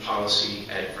and policy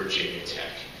at Virginia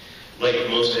Tech. Like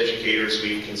most educators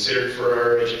we've considered for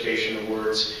our education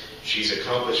awards, she's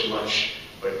accomplished much,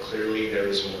 but clearly there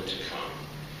is more to come.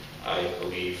 I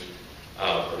believe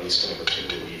Bernice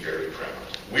Lamberton will be very proud.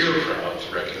 We're proud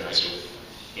to recognize her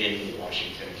in the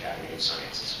Washington Academy of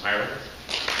Sciences. Myra?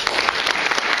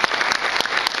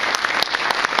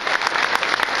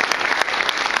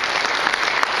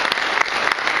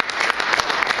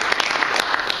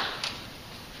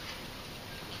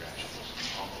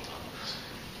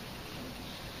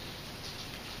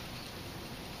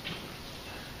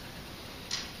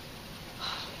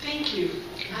 Thank you.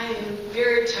 I am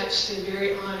very touched and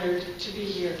very honored to be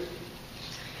here.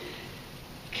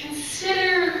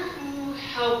 Consider who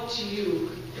helped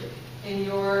you in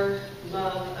your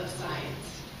love of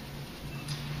science.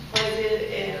 Was it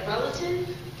a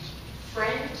relative,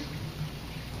 friend,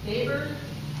 neighbor?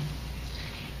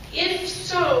 If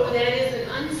so, that is an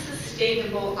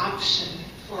unsustainable option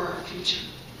for our future.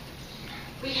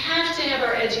 We have to have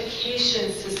our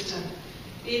education system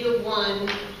be the one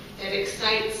that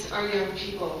excites our young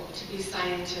people to be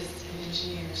scientists and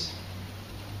engineers.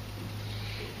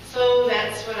 So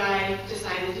that's what I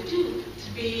decided to do,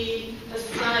 to be a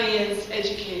science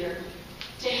educator,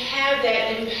 to have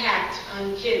that impact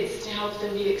on kids, to help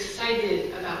them be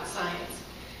excited about science.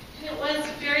 And it was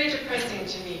very depressing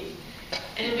to me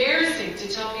and embarrassing to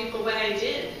tell people what I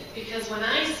did, because when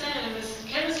I said I'm a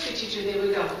chemistry teacher, they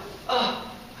would go, "Oh,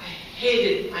 I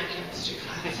hated my chemistry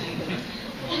class."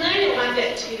 And I didn't want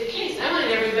that to be the case. I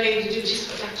wanted everybody to do just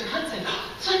what Dr. Hunt said.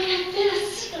 "Look at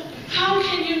this. How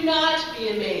can you not be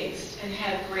amazed and and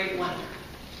have great wonder.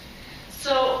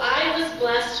 So I was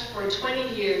blessed for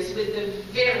 20 years with the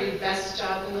very best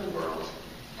job in the world,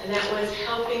 and that was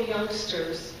helping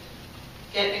youngsters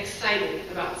get excited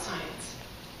about science.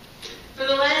 For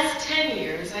the last 10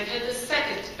 years, I've had the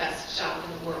second best job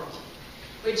in the world,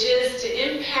 which is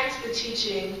to impact the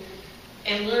teaching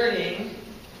and learning,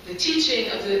 the teaching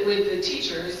with the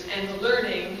teachers and the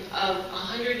learning of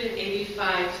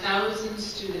 185,000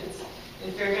 students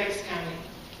in Fairfax County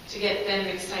to get them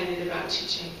excited about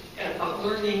teaching, about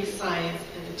learning science,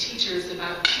 and the teachers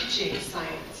about teaching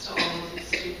science to all of these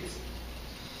students.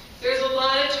 There's a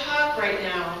lot of talk right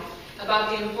now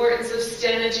about the importance of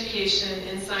STEM education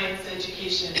and science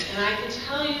education, and I can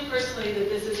tell you personally that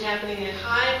this is happening at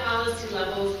high policy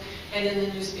levels and in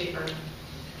the newspaper,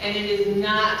 and it is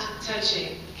not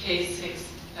touching K-6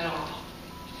 at all.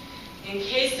 In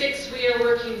K-6, we are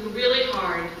working really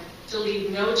hard to leave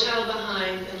no child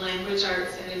behind in language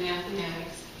arts and in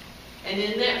mathematics. And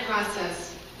in that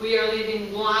process, we are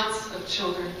leaving lots of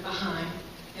children behind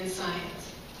in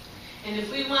science. And if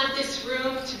we want this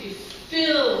room to be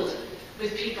filled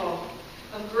with people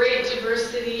of great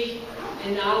diversity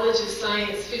and knowledge of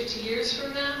science 50 years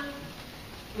from now,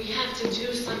 we have to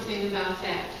do something about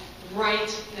that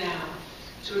right now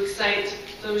to excite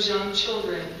those young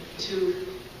children to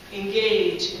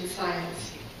engage in science.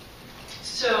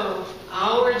 So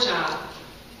our job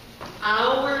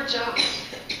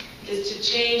is to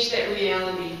change that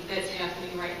reality that's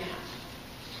happening right now.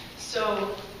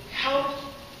 So help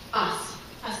us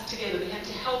together. We have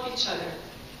to help each other,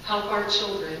 help our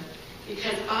children,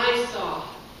 because I saw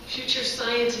future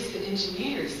scientists and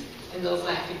engineers in those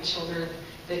laughing children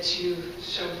that you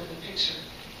showed in the picture.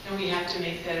 And we have to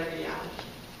make that a reality.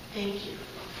 Thank you.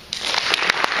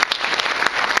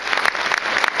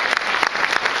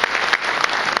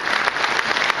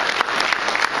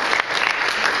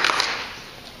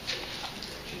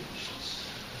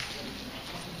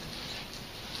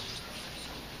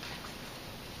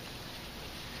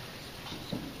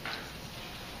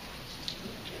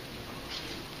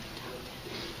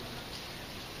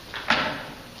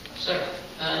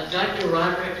 Dr.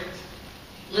 Roderick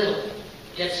Little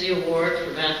gets the award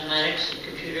for mathematics and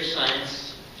computer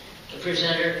science. The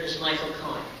presenter is Michael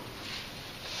Cohen.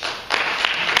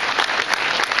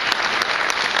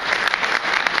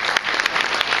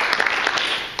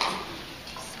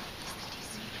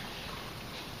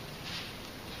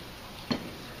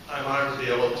 I'm honored to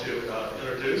be able to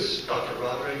introduce Dr.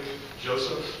 Roderick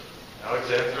Joseph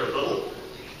Alexander Little,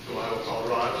 who I will call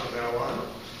Rod from now on.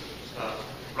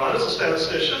 Rod is a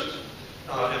statistician,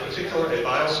 in particular a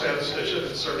biostatistician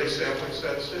and survey sampling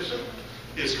statistician.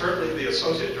 He is currently the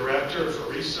Associate Director for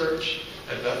Research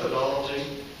and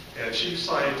Methodology and Chief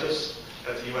Scientist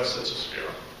at the U.S. Census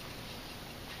Bureau.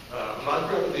 Rod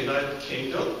grew up in the United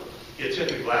Kingdom. He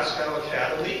attended Glasgow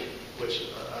Academy, which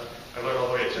I learned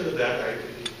although he attended that,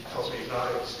 he tells me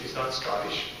he's not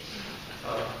Scottish.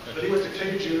 But he went to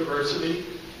Cambridge University,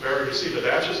 where he received a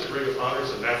bachelor's degree with honors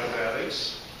in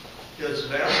mathematics. His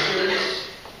master's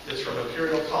is from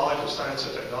Imperial College of Science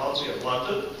and Technology in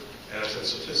London, and it's in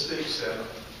statistics and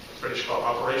British called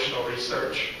operational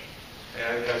research.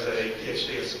 And he has a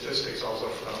PhD in statistics also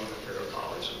from Imperial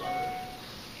College in London.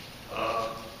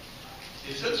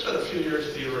 He since spent a few years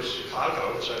at the University of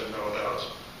Chicago, which I didn't know about,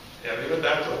 and he went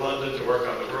back to London to work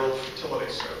on the World Fertility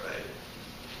Survey.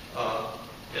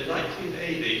 In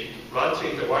 1980, Rod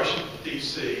came to Washington,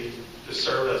 D.C. to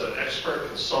serve as an expert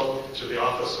consultant to the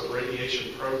Office of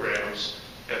Radiation Programs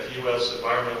at the U.S.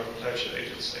 Environmental Protection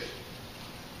Agency.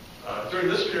 During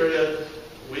this period,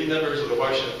 we members of the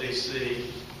Washington,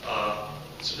 D.C.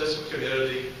 Statistical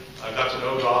community got to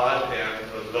know Rod and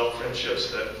developed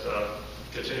friendships that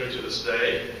continue to this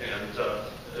day. And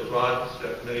Rod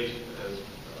spent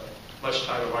much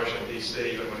time in Washington,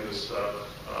 D.C., even when he was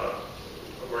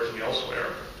working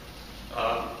elsewhere.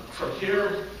 From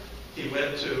here, he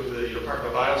went to the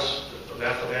Department of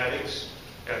Mathematics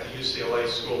at the UCLA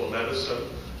School of Medicine,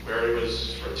 where he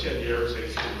was for 10 years,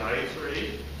 83 to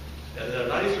 93. And then in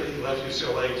 93, he left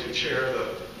UCLA to chair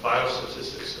the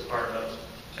Biostatistics Department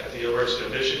at the University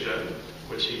of Michigan,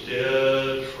 which he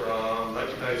did from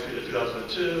 1993 to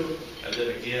 2002, and then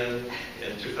again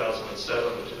in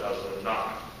 2007 to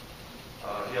 2009.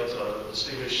 He has a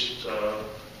distinguished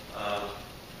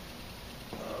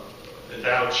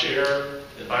endowed chair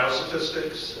in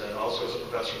biostatistics, and also is a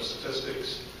professor of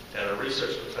statistics and a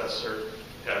research professor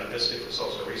at the Institute for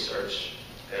Social Research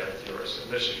at the University of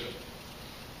Michigan.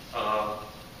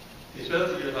 He's been at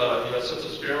the U.S.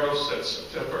 Census Bureau since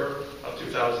September of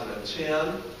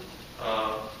 2010,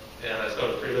 and as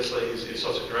noted previously, he's the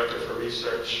Associate Director for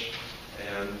Research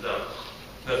and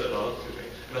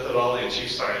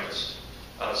chief scientist.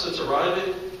 Since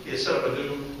arriving, he has set up a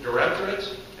new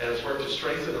directorate and has worked to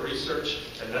strengthen the research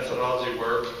and methodology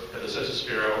work at the Census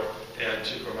Bureau and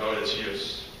to promote its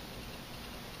use.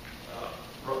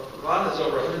 Ron has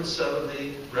over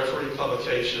 170 referee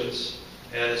publications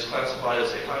and is classified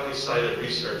as a highly cited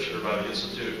researcher by the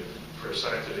Institute for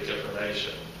Scientific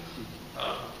Information.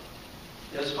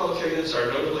 His publications are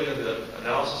notably in the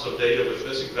analysis of data with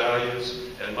missing values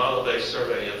and model-based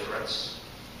survey inference,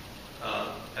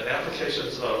 and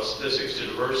applications of statistics to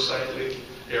diverse scientific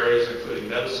areas including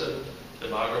medicine,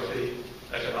 demography,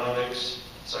 economics,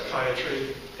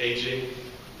 psychiatry, aging,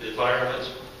 the environment,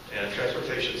 and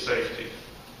transportation safety.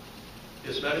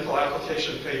 His medical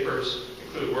application papers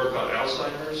include work on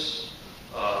Alzheimer's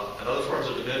and other forms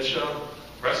of dementia,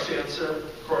 breast cancer,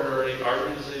 coronary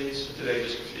artery disease, to name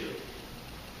just a few.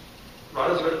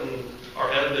 Rod has written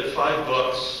or edited 5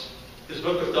 books. His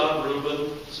book with Vera Rubin,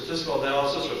 Statistical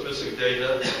Analysis with Missing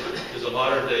Data, is a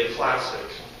modern-day classic.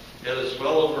 It has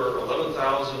well over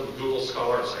 11,000 Google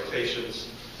Scholar citations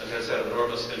and has had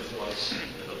enormous influence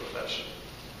in the profession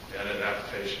and in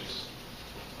applications.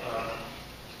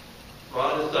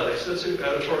 Rod has done extensive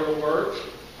editorial work.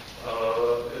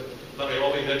 Let me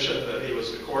only mention that he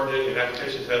was the coordinating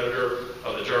applications editor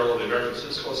of the Journal of the American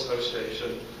Statistical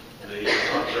Association, the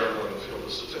top journal in the field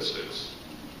of statistics.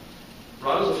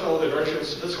 Rod is a fellow of the American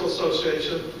Statistical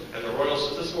Association and the Royal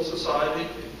Statistical Society.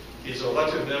 He's an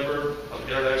elected member of the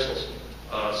International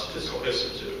Statistical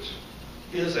Institute.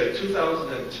 He is a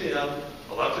 2010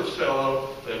 elected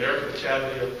fellow of the American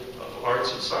Academy of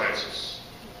Arts and Sciences.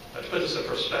 To put this in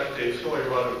perspective, Hillary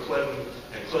Rodham Clinton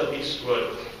and Clint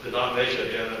Eastwood did not make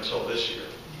it in until this year.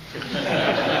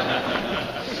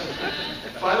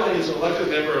 Finally, he's an elected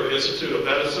member of the Institute of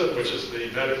Medicine, which is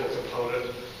the medical component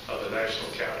of the National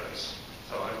Academies.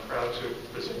 So I'm proud to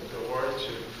present the award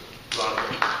to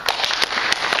Rodham.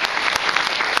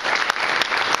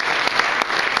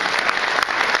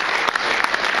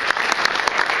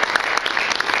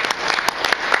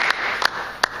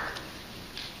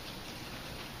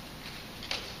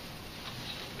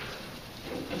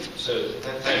 So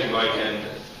thank you, Mike, and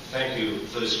thank you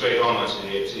for this great honor to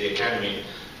the Academy.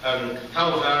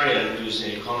 Hal Varian, who's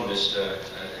an economist,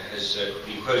 has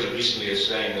been quoted recently as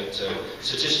saying that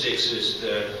statistics is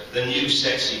the new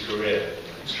sexy career.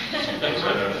 I don't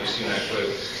know if you've seen that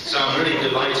quote. So I'm really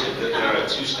delighted that there are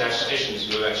 2 statisticians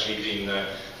who have actually been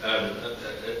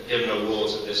given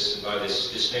awards by this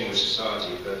distinguished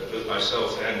society, both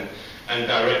myself and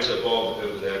Director Bob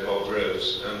over there, Bob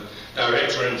Rose.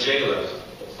 Director and jailer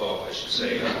Bob, I should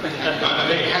say. I'm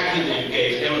very happy that you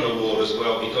gave him an award as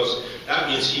well, because that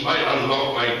means he might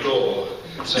unlock my door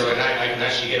so I can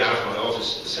actually get out of my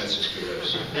office at the Census Bureau.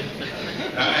 So.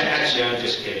 Actually, I'm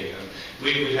just kidding.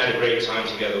 We've had a great time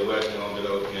together working on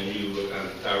developing a new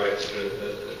director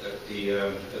at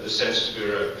the Census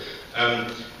Bureau. I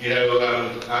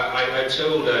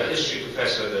told a history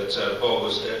professor that Bob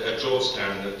was at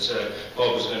Georgetown, that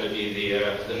Bob was going to be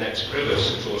the next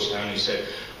provost at Georgetown. He said,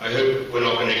 I hope we're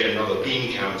not going to get another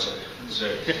bean counter.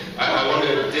 So I want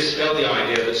to dispel the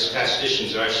idea that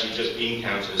statisticians are actually just bean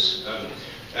counters.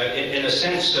 In a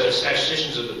sense,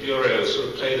 statisticians at the Bureau sort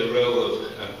of play the role of,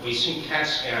 we've seen CAT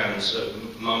scans of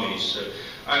mummies. So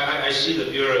I see the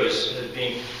Bureau as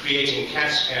creating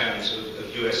CAT scans of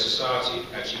US society,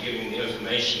 actually giving the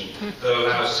information that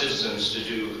allows citizens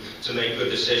to make good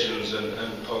decisions and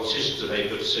politicians to make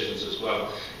good decisions as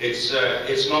well. It's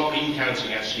not bean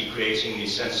counting actually creating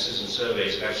these censuses and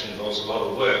surveys. It actually involves a lot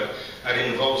of work and it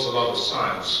involves a lot of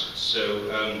science.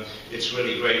 So it's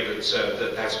really great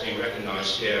that that's being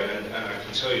recognized here, and I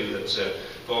can tell you that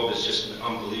Bob is just an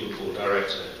unbelievable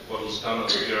director. What he's done at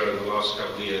the Bureau in the last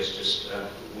couple of years just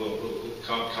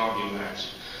can't be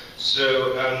matched.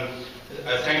 So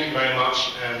thank you very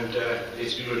much, and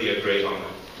it's been really a great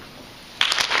honor.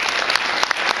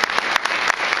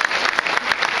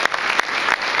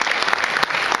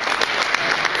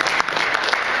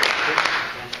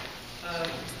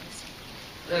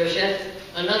 There's yet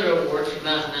another award for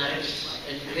mathematics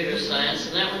and computer science,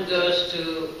 and that one goes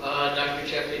to Dr.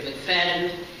 Jeffrey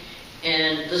McFadden,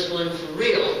 and this one for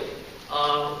real.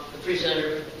 The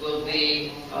presenter will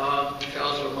be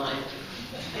Charles Romine.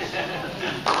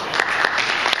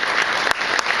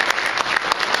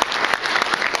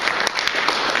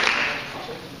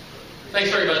 Thanks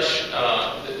very much.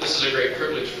 This is a great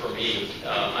privilege for me.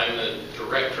 I'm the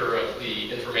director of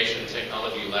the Information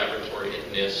Technology Laboratory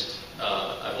at NIST.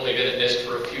 I've only been at NIST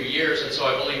for a few years, and so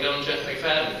I've only known Jeff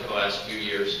McFadden for the last few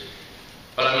years.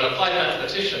 But I'm an applied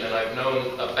mathematician, and I've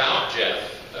known about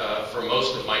Jeff for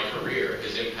most of my career.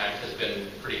 His impact has been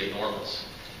pretty enormous.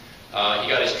 He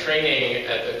got his training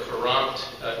at the Courant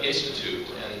Institute,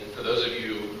 and for those of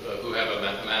you who have a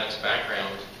mathematics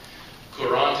background,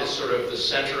 Courant is sort of the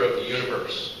center of the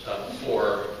universe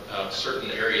for certain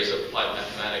areas of applied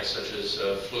mathematics, such as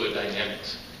fluid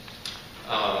dynamics.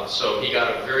 So he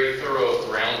got a very thorough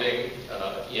grounding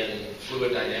in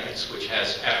fluid dynamics, which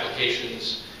has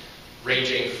applications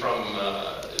ranging from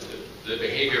the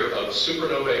behavior of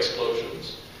supernova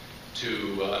explosions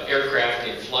to aircraft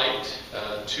in flight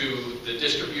to the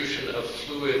distribution of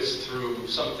fluids through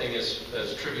something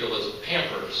as trivial as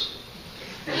Pampers.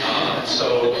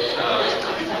 So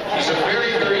these are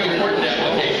very, very important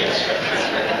applications.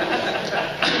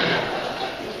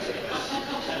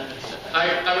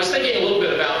 I was thinking a little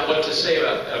bit about what to say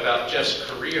about Jeff's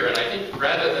career, and I think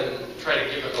rather than try to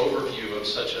give an overview of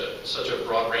such a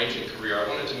broad-ranging career, I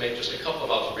wanted to make just a couple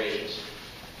of observations.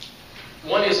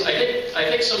 One is, I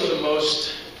think some of the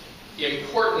most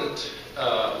important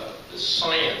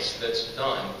science that's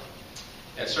done,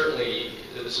 and certainly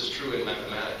this is true in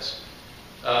mathematics,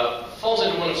 falls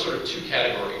into one of sort of two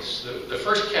categories. The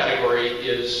first category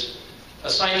is a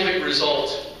scientific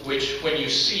result which, when you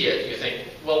see it, you think,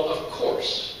 well, of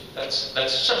course, that's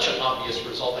such an obvious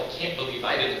result. I can't believe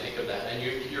I didn't think of that. And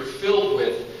you're filled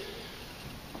with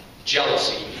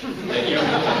jealousy that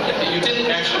you didn't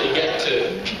actually get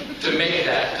to make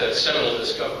that seminal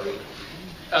discovery.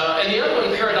 And the other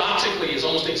one, paradoxically, is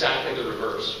almost exactly the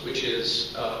reverse, which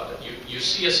is you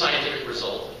see a scientific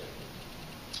result,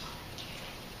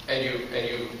 and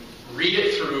you read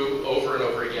it through over and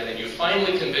over again, and you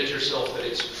finally convince yourself that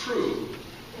it's true,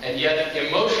 and yet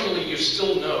emotionally you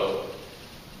still know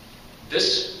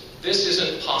this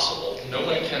isn't possible. No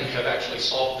one can have actually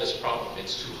solved this problem.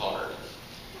 It's too hard.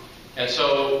 And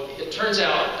so it turns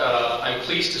out, I'm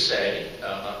pleased to say,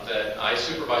 that I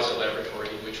supervise a laboratory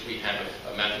in which we have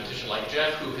a mathematician like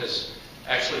Jeff who has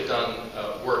actually done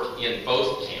work in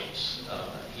both camps.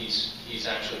 He's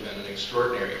actually been an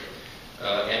extraordinary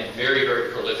and very,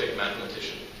 very prolific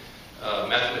mathematician.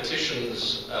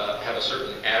 Mathematicians have a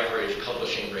certain average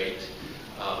publishing rate.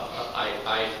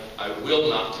 I will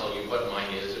not tell you what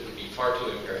mine is. It would be far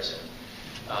too embarrassing.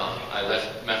 I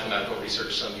left mathematical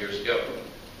research some years ago.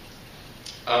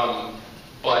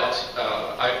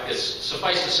 It's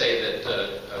suffice to say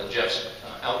that Jeff's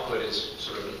output is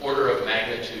sort of an order of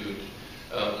magnitude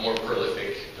more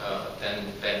prolific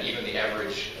than even the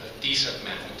average decent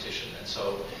mathematician. And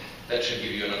so that should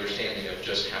give you an understanding of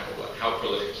just how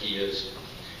prolific he is.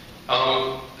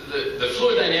 The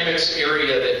fluid dynamics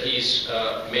area that he's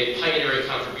made pioneering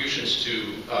contributions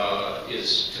to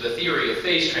is to the theory of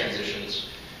phase transitions,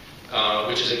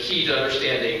 which is a key to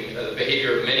understanding the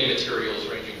behavior of many materials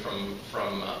ranging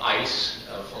from ice,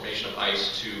 formation of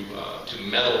ice, to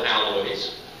metal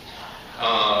alloys.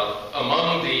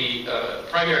 Among the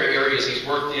primary areas he's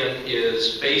worked in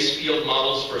is phase field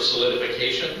models for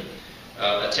solidification,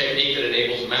 a technique that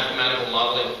enables mathematical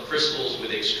modeling of crystals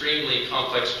with extremely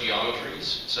complex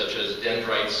geometries, such as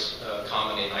dendrites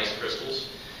common in ice crystals.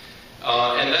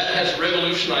 And that has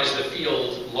revolutionized the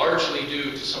field largely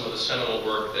due to some of the seminal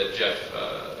work that Jeff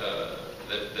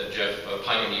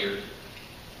pioneered.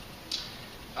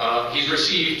 He's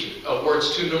received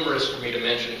awards too numerous for me to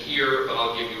mention here, but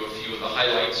I'll give you a few of the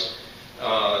highlights.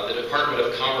 The Department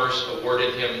of Commerce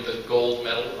awarded him the gold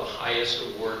medal, the highest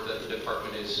award that the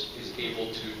department is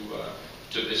able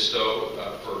to bestow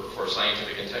for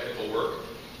scientific and technical work.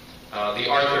 The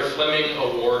Arthur Fleming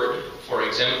Award for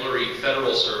exemplary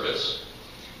federal service.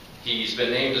 He's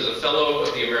been named as a fellow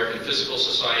of the American Physical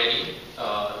Society.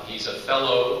 He's a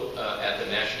fellow at the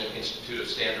National Institute of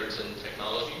Standards and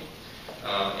Technology.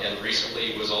 And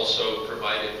recently was also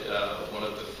provided one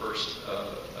of the first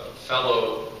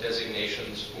fellow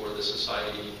designations for the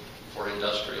Society for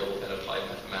Industrial and Applied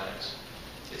Mathematics.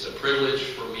 It's a privilege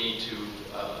for me to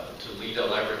lead a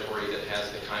laboratory that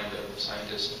has the kind of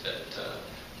scientist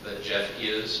that Jeff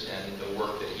is and the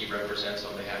work that he represents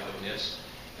on behalf of NIST.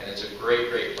 And it's a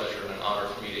great, great pleasure and an honor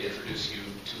for me to introduce you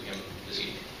to him this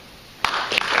evening.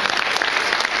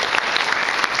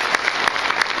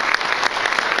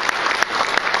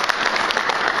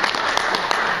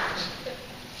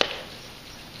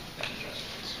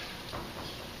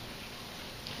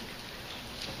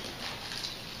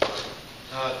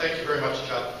 Thank you very much,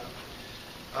 Chuck.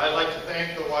 I'd like to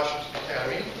thank the Washington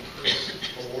Academy for this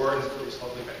award and for this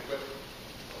lovely banquet.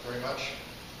 Thank you very much.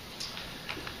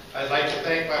 I'd like to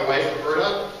thank my wife,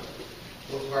 Roberta,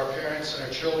 both of our parents and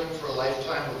our children for a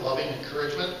lifetime of loving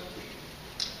encouragement.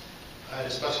 I'd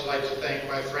especially like to thank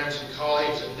my friends and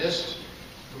colleagues at NIST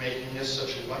for making this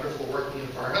such a wonderful working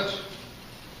environment.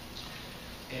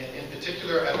 And in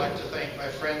particular, I'd like to thank my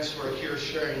friends who are here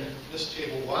sharing this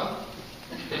table one,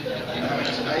 coming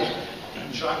tonight,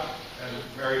 Chuck and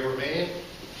Mary Rubin,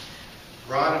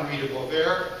 Ron and Rita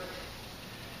Bover,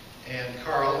 and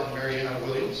Carl and Mariana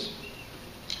Williams,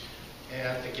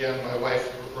 and again, my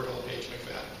wife, Roberta LePage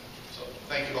McFadden. So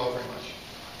thank you all very much.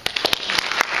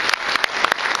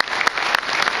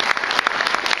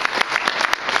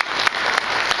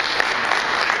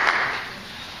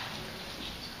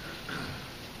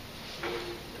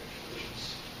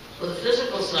 For the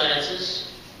physical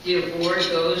sciences, the award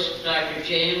goes to Dr.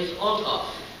 James Altoff.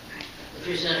 The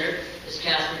presenter is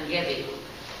Catherine Gebbe.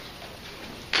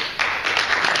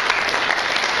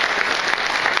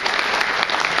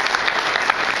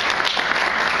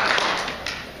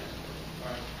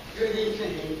 Good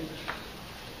evening.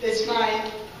 It's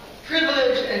my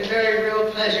privilege and very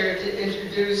real pleasure to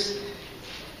introduce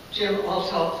Jim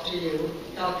Altoff to you,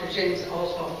 Dr. James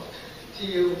Altoff to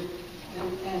you,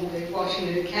 and the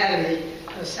Washington Academy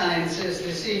of Sciences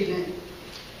this evening.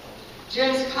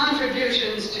 Jim's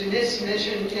contributions to NIST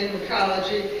mission in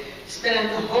metrology span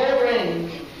the whole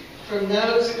range, from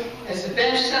those as a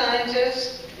bench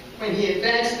scientist, when he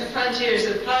advanced the frontiers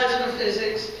of plasma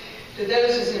physics, to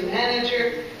those as a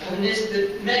manager of NIST,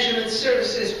 the Measurement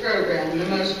Services Program, the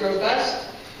most robust,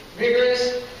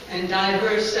 rigorous, and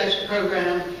diverse such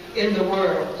program in the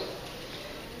world.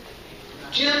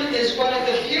 Jim is one of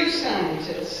the few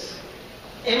scientists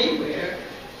anywhere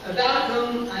about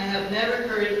whom I have never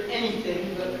heard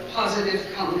anything but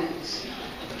positive comments.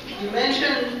 You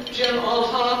mention Jim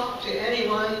Altoff to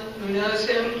anyone who knows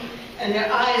him, and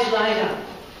their eyes light up,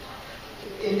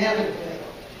 inevitably.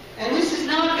 And this is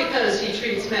not because he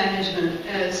treats management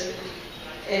as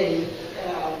a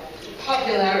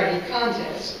popularity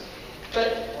contest,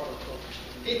 but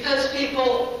because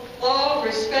people all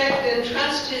respect and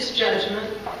trust his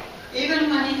judgment,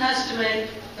 even when he has to make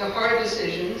the hard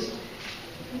decisions,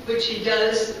 which he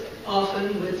does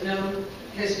often with no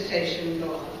hesitation at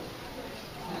all.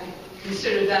 I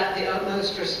consider that the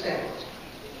utmost respect.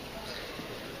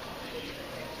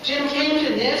 Jim came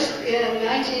to NIST in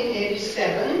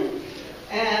 1987,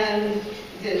 and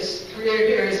his career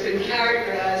here has been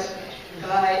characterized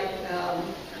by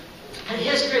a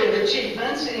history of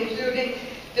achievements, including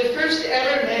the first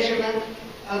ever measurement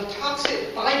of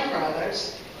toxic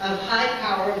byproducts of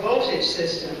high-power voltage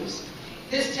systems.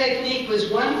 His technique was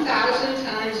 1,000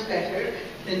 times better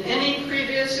than any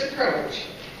previous approach,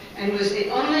 and was the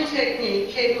only technique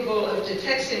capable of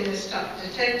detecting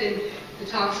the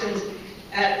toxins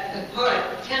at the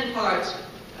 10 parts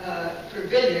per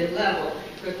billion level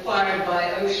required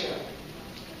by OSHA.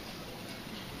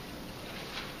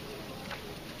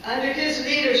 Under his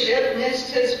leadership,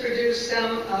 NIST has produced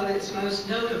some of its most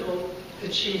notable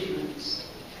achievements.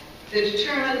 The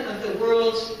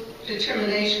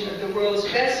determination of the world's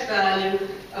best value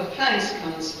of Planck's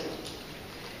constant.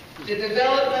 The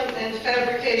development and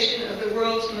fabrication of the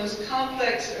world's most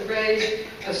complex arrays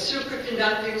of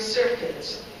superconducting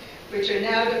circuits, which are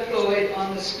now deployed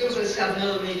on the Scuba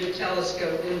submillimeter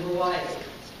telescope in Hawaii.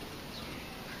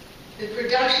 The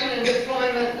production and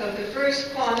deployment of the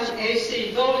first quantum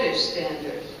AC voltage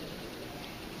standard,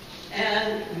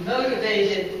 and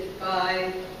motivated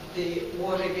by the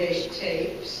Watergate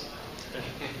tapes,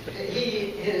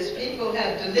 his people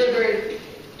have delivered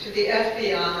to the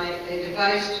FBI a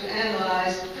device to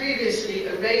analyze previously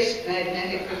erased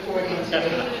magnetic recording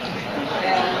tape,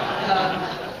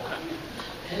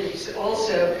 and he's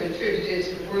also contributed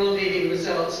to world-leading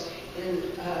results in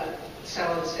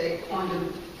solid-state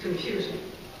quantum computing.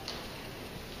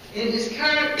 In his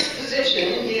current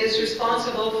position, he is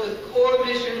responsible for the core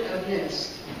mission of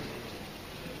NIST,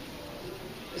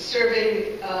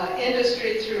 serving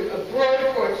industry through a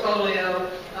broad portfolio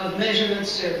of measurement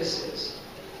services.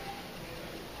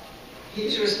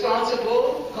 He's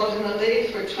responsible, ultimately,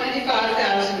 for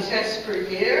 25,000 tests per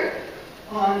year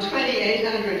on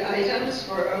 2,800 items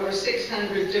for over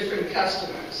 600 different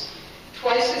customers,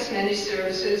 twice as many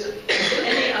services as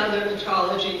any other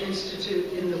metrology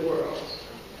institute in the world.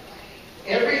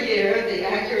 Every year, the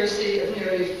accuracy of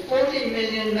nearly 40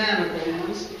 million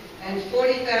mammograms and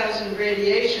 40,000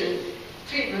 radiation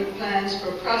treatment plans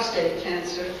for prostate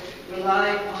cancer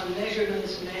rely on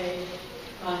measurements made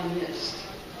by NIST.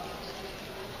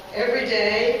 Every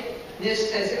day,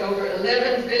 NIST has over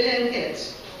 11 billion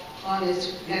hits on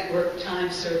its network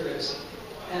time servers,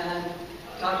 and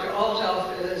Dr.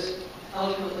 Altoff is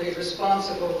ultimately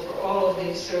responsible for all of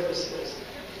these services.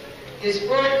 His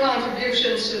broad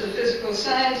contributions to the physical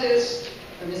scientists,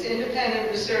 from his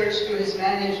independent research to his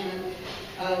management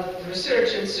of the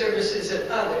research and services of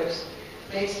others,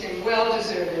 makes him well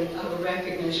deserving of a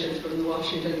recognition from the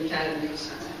Washington Academy of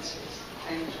Sciences.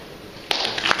 Thank you.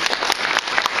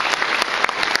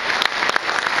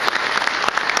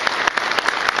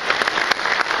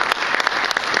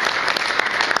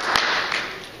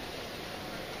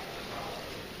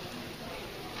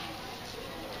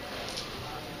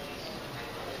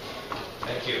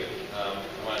 Thank you.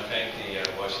 I want to thank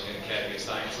the Washington Academy of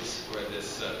Sciences for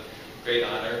this great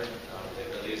honor. It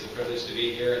really is a privilege to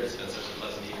be here, and it's been such a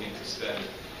pleasant evening to spend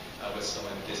with so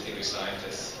many distinguished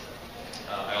scientists.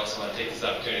 I also want to take this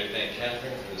opportunity to thank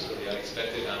Catherine for this really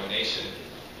unexpected nomination.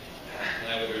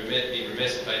 And I would be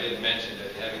remiss if I didn't mention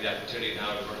that having the opportunity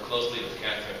now to work closely with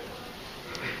Catherine,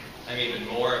 I'm even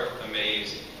more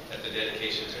amazed at the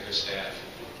dedication to her staff.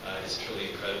 It's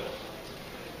truly incredible.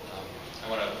 I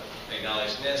want to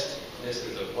acknowledge NIST.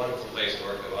 NIST is a wonderful place to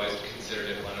work. I've always considered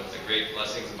it one of the great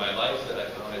blessings of my life that I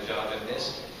found a job at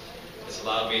NIST. It's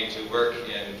allowed me to work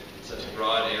in such a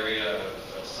broad area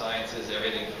of sciences,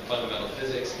 everything from fundamental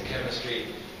physics and chemistry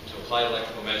to applied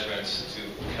electrical measurements to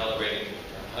calibrating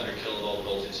 100 kilovolt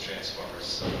voltage transformers.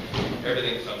 So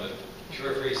everything from the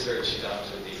pure research down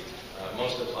to the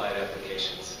most applied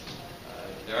applications.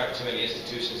 There aren't too many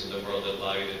institutions in the world that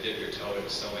allow you to dip your toe into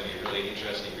so many really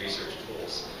interesting research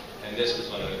pools. And this is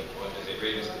one is a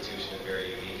great institution and very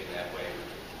unique in that way.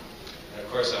 And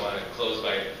of course, I want to close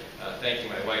by thanking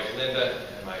my wife, Linda,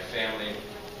 and my family.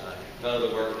 None of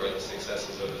the work or the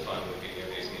successes of the fund would be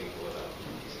nearly as meaningful without them.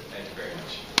 So thank you very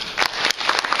much.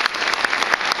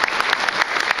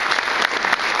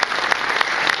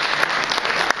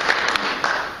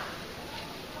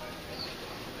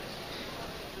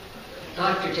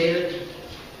 Dr. David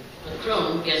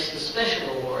McCrone gets the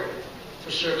Special Award for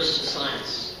Service to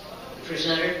Science. The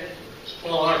presenter is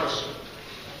Paul Harbison.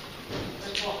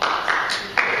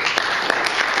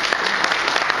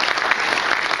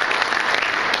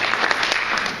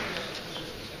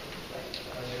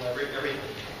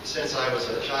 Since I was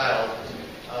a child,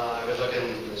 I would look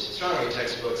in the astronomy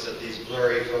textbooks at these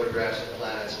blurry photographs of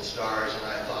planets and stars, and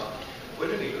I thought,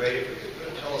 wouldn't it be great if we could put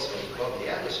a telescope above the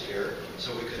atmosphere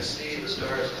so we could see the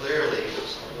stars clearly,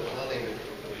 with nothing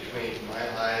between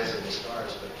my eyes and the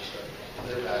stars, but just a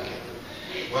clear vacuum.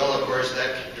 Well, of course,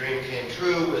 that dream came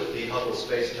true with the Hubble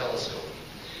Space Telescope.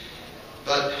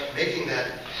 But making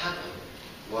that happen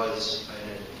was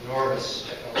an enormous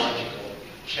technological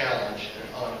challenge and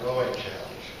an ongoing challenge.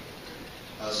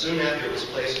 Soon after it was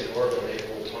placed in orbit on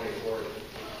April 24th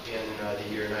in the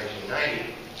year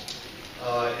 1990,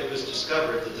 it was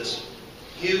discovered that this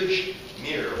huge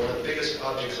mirror, one of the biggest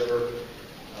objects ever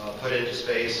put into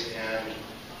space, and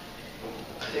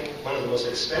I think one of the most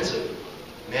expensive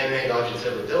man-made objects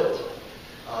ever built,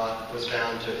 was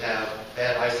found to have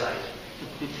bad eyesight.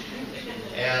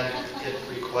 And it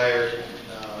required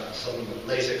some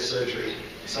LASIK surgery,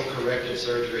 some corrective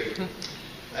surgery.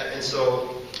 And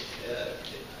so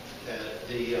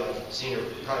the senior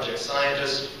project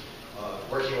scientist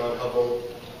working on Hubble,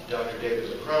 Dr. David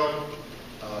McCrone,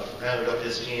 rounded up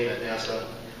his team at NASA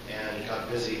and got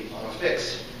busy on a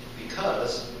fix,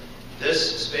 because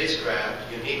this spacecraft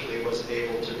uniquely was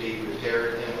able to be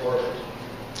repaired in orbit.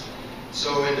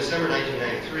 So in December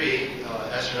 1993,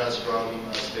 astronauts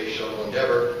from Space Shuttle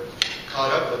Endeavour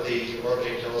caught up with the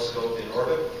orbiting telescope in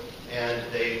orbit, and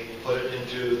they put it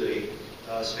into the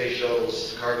Space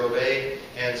Shuttle's cargo bay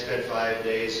and spent 5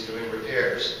 days doing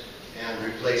repairs and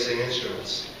replacing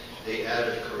instruments. They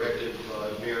added corrective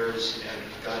mirrors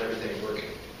and got everything working.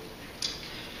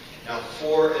 Now,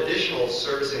 4 additional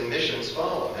servicing missions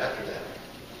followed after that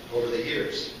over the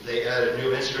years. They added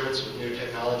new instruments with new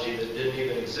technology that didn't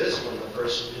even exist when the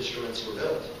first instruments were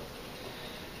built.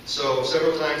 So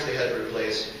several times they had to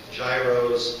replace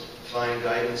gyros, fine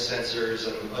guidance sensors,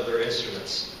 and other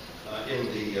instruments in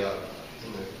the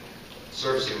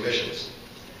servicing missions.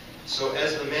 So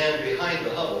as the man behind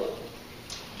the Hubble,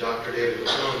 Dr. David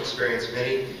McCrone experienced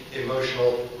many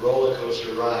emotional roller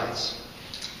coaster rides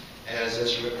as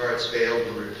instrument parts failed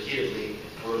and repeatedly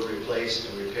were replaced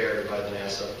and repaired by the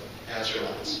NASA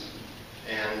astronauts.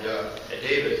 And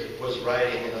David was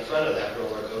riding in the front of that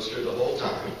roller coaster the whole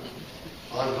time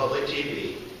on public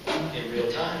TV in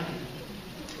real time,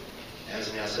 as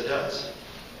NASA does.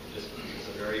 It's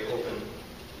a very open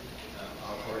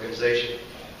organization.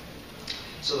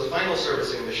 So the final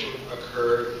servicing mission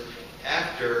occurred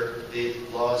after the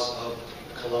loss of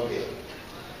Columbia.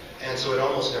 And so it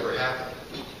almost never happened.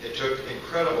 It took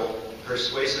incredible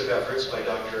persuasive efforts by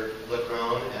Dr.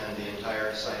 McCrone and the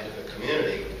entire scientific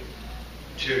community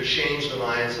to change the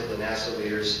minds of the NASA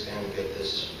leaders and get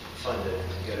this funded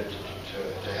and get it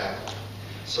to happen.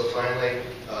 So finally,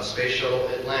 Space Shuttle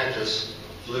Atlantis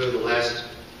flew the last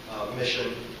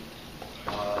mission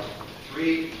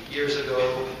 3 years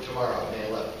ago tomorrow, May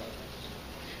 11th,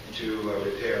 to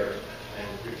repair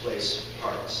and replace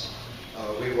parts.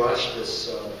 We watched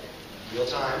this real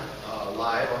time,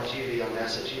 live on TV, on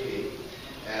NASA TV,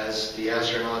 as the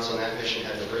astronauts on that mission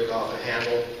had to break off a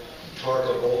handle, torque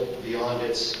a bolt beyond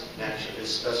its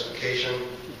specification,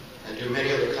 and do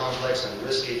many other complex and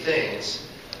risky things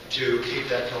to keep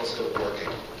that telescope working.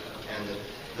 And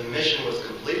the mission was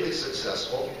completely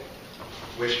successful,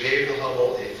 which gave the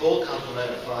Hubble a full complement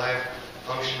of 5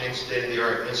 functioning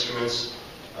state-of-the-art instruments,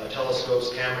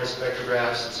 telescopes, cameras,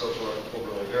 spectrographs, and so forth,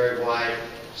 over a very wide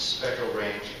spectral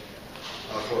range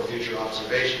for future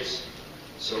observations.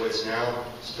 So it's now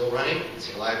still running,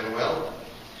 it's alive and well.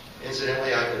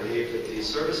 Incidentally, I believe that these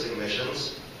servicing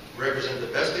missions represent the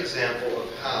best example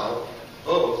of how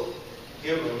both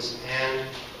humans and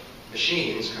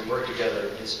machines can work together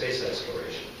in space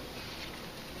exploration.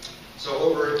 So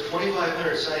over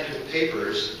 2,500 scientific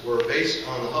papers were based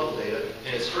on the Hubble data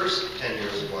in its first 10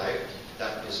 years of life.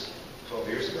 That was 12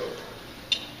 years ago.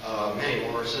 Many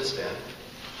more since then.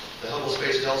 The Hubble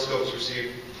Space Telescope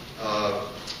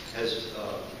has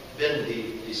been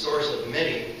the source of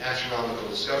many astronomical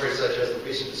discoveries, such as the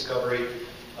recent discovery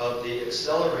of the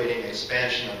accelerating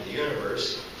expansion of the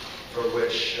universe, for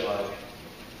which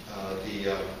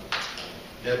the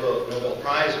Nobel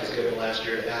Prize was given last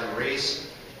year to Adam Rees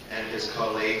and his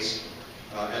colleagues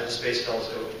at the Space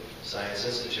Telescope Science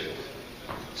Institute.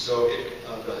 So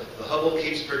the Hubble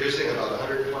keeps producing about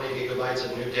 120 gigabytes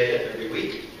of new data every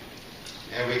week,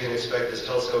 and we can expect this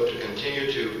telescope to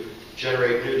continue to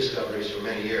generate new discoveries for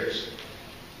many years.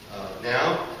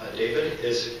 Now, David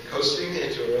is coasting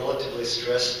into a relatively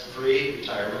stress-free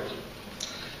retirement,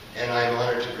 and I am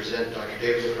honored to present Dr.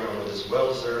 David LeCrone with his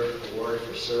well-deserved award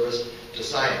for service to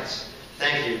science.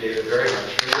 Thank you, David, very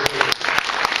much for your leadership.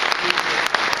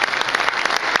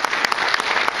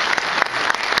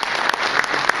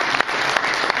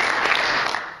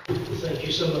 Thank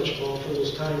you so much, Paul, for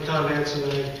those kind comments, and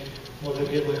I want to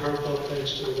give my heartfelt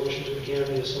thanks to the Washington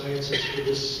Academy of Sciences for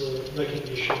this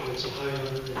recognition. It's a high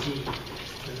honor indeed,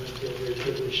 and I feel very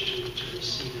privileged to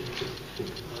receive it.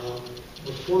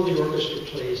 Before the orchestra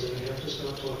plays, and I have to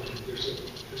stop talking, there's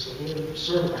a little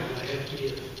sermon I have to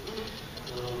give.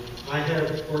 I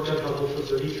have worked on Hubble for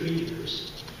 33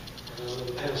 years.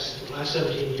 The last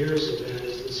 17 years of that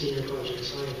as the senior project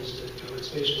scientist at Goddard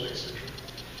Space Flight Center.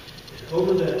 And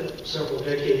over that several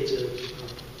decades of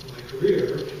my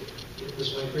career, it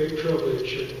was my great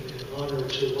privilege and honor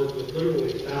to work with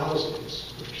literally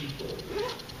thousands of people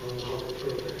on the Hubble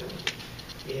program.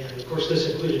 And of course, this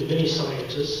included many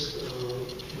scientists,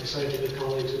 my scientific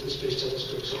colleagues at the Space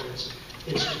Telescope Science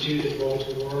Institute in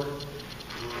Baltimore.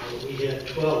 We had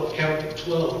 12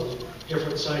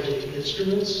 different scientific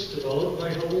instruments developed by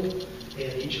Hubble,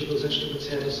 and each of those instruments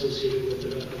had associated with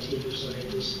it a team of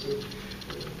scientists that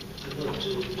I'd love to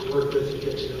work with and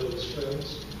get to know as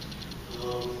friends.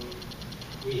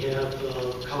 We have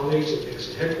colleagues at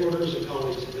NASA headquarters and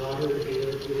colleagues at Goddard,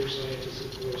 other scientists,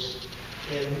 of course.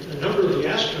 And a number of the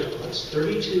astronauts,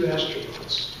 32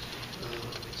 astronauts,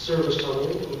 serviced Hubble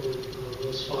over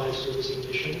those 5 servicing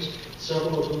missions,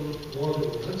 several of them more than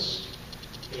once,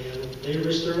 and they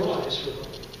risked their lives for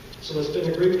Hubble. So it's been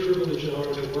a great privilege and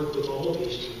honor to work with all of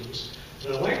these teams.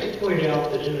 And I'd like to point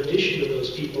out that in addition to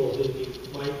those people who you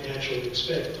might naturally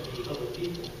expect to be Hubble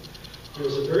people,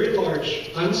 there's a very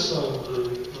large unsung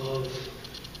group of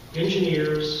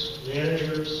engineers,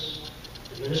 managers,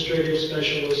 administrative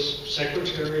specialists,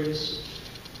 secretaries,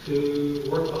 who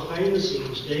work behind the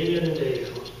scenes day in and day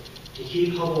out to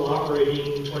keep Hubble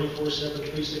operating 24/7,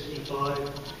 365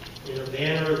 in a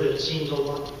manner that seems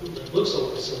that looks a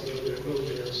lot something that it really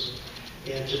is,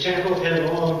 and to tackle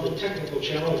head-on the technical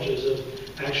challenges of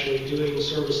actually doing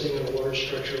servicing in a large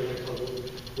structure like Hubble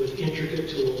with intricate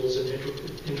tools and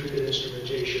intricate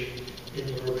instrumentation in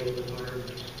the orbital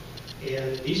environment.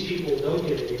 And these people don't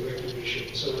get any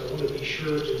recognition, so I want to be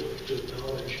sure to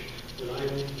acknowledge that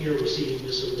I'm here receiving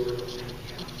this award on their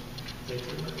behalf. Thank you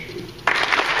very much.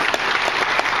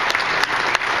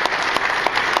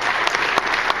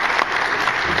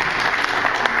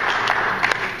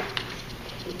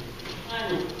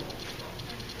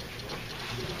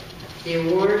 The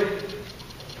award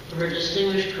for her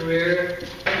distinguished career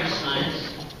in science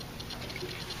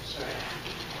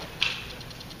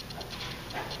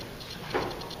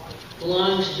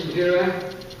belongs to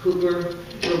Vera Rubin,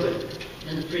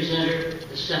 and the presenter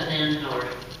is Seth Ann Howard.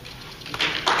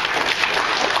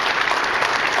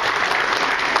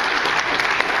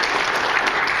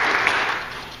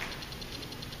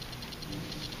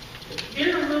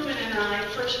 Vera Rubin and I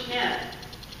first met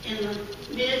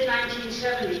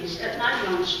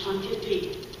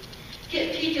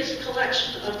prestigious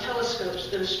collection of telescopes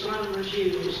that astronomers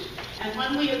use. And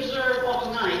when we observe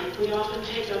all night, we often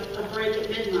take a break at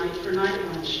midnight for night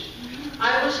lunch.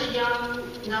 I was a young,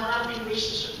 now-having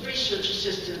research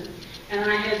assistant, and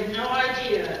I had no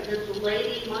idea that the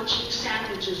lady munching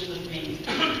sandwiches with me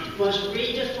was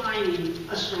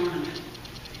redefining astronomy.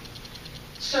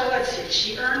 So let's see,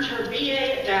 she earned her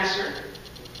BA at Vassar,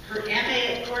 her MA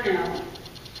at Cornell,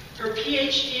 her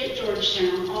PhD at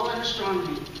Georgetown, all in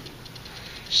astronomy.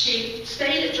 She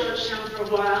stayed at Georgetown for a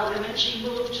while, and then she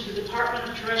moved to the Department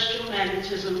of Terrestrial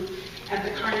Magnetism at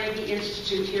the Carnegie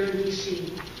Institute here in DC.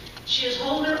 She is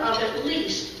holder of at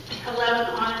least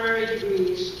 11 honorary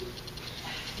degrees,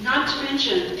 not to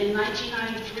mention in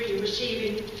 1993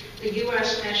 receiving the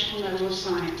U.S. National Medal of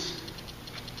Science.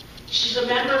 She's a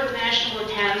member of the National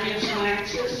Academy of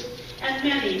Sciences and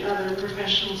many other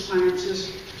professional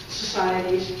sciences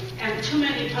societies, and too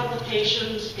many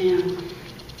publications and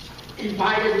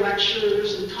invited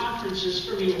lectures and conferences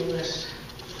for me to list.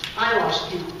 I lost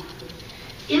count.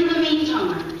 In the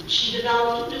meantime, she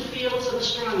developed new fields of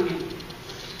astronomy.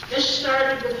 This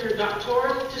started with her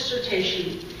doctoral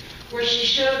dissertation, where she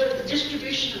showed that the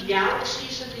distribution of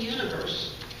galaxies in the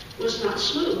universe was not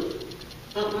smooth,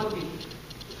 but lumpy.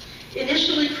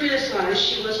 Initially criticized,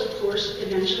 she was, of course,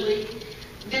 eventually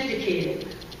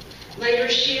vindicated. Later,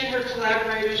 she and her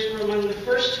collaborators were among the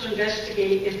first to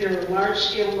investigate if there are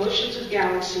large-scale motions of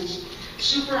galaxies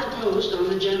superimposed on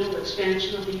the general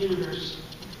expansion of the universe.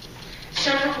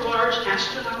 Several large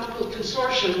astronomical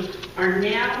consortia are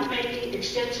now making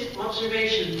extensive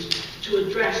observations to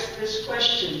address this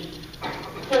question,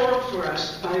 formed for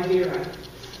us by Vera.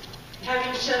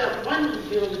 Having set up one new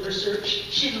field of research,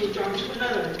 she moved on to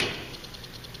another.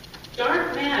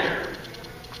 Dark matter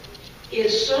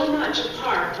is so much a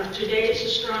part of today's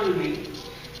astronomy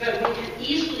that we can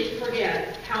easily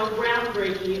forget how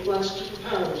groundbreaking it was to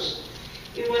propose.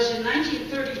 It was in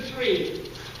 1933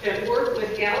 that work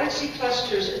with galaxy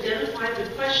clusters identified the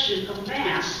question of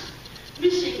mass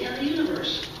missing in the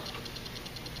universe.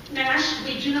 Mass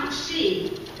we do not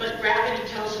see, but gravity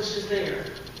tells us is there.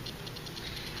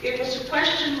 It was a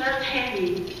question left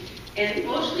hanging and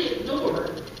mostly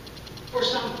ignored for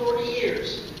some 40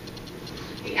 years.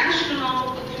 The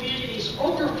astronomical community's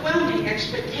overwhelming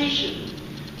expectation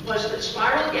was that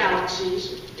spiral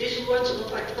galaxies, these are ones that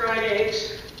look like fried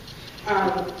eggs,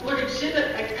 would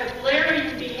exhibit a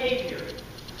Keplerian behavior.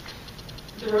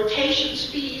 The rotation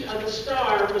speed of the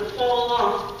star would fall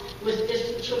off with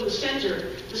distance from the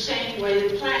center, the same way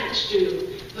the planets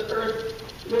do. The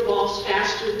Earth revolves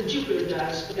faster than Jupiter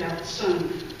does about the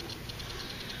Sun.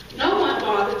 No one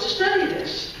bothered to study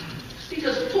this,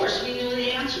 because of course we knew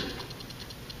the answer.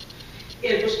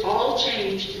 It was all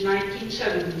changed in the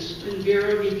 1970s when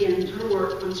Vera began her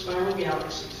work on spiral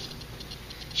galaxies.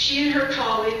 She and her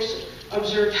colleagues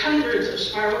observed hundreds of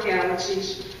spiral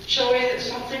galaxies, showing that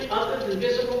something other than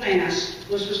visible mass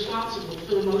was responsible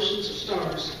for the motions of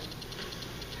stars.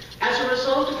 As a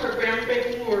result of her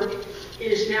groundbreaking work,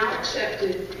 it is now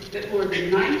accepted that more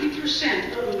than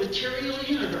 90% of the material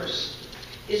universe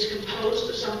is composed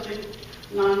of something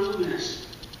non-luminous,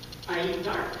 i.e.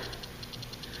 dark.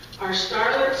 Our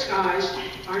starlit skies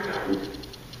are dark.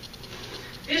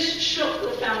 This shook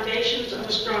the foundations of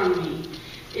astronomy.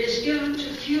 It is given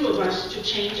to few of us to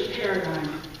change a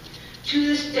paradigm. To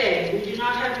this day, we do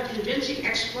not have a convincing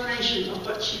explanation of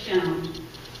what she found.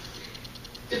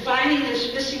 Defining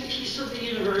this missing piece of the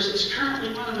universe is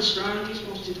currently one of astronomy's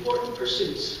most important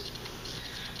pursuits.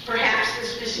 Perhaps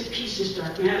this missing piece is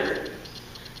dark matter,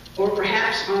 or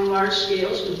perhaps on large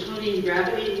scales, Newtonian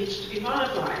gravity needs to be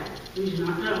modified. We do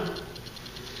not know.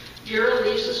 Vera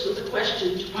leaves us with a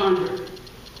question to ponder.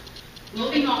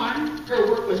 Moving on,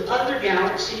 her work with other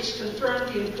galaxies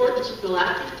confirmed the importance of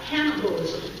galactic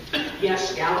cannibalism.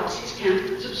 Yes, galaxies can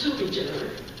subsume each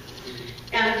other.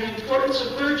 And the importance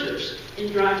of mergers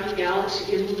in driving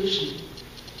galaxy evolution.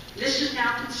 This is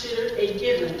now considered a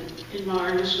given in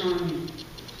modern astronomy.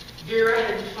 Vera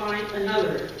had defined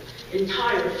another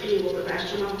entire field of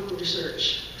astronomical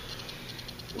research.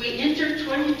 We enter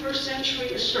 21st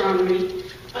century astronomy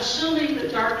assuming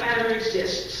that dark matter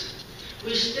exists.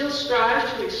 We still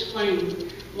strive to explain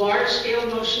large-scale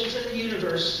motions in the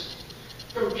universe,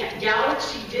 from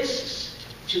galaxy disks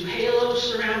to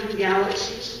halos surrounding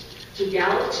galaxies to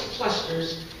galaxy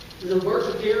clusters. The work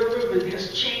of Vera Rubin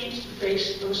has changed the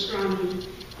face of astronomy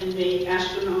and made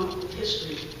astronomical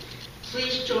history.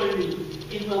 Please join me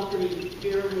in welcoming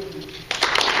Vera Rubin.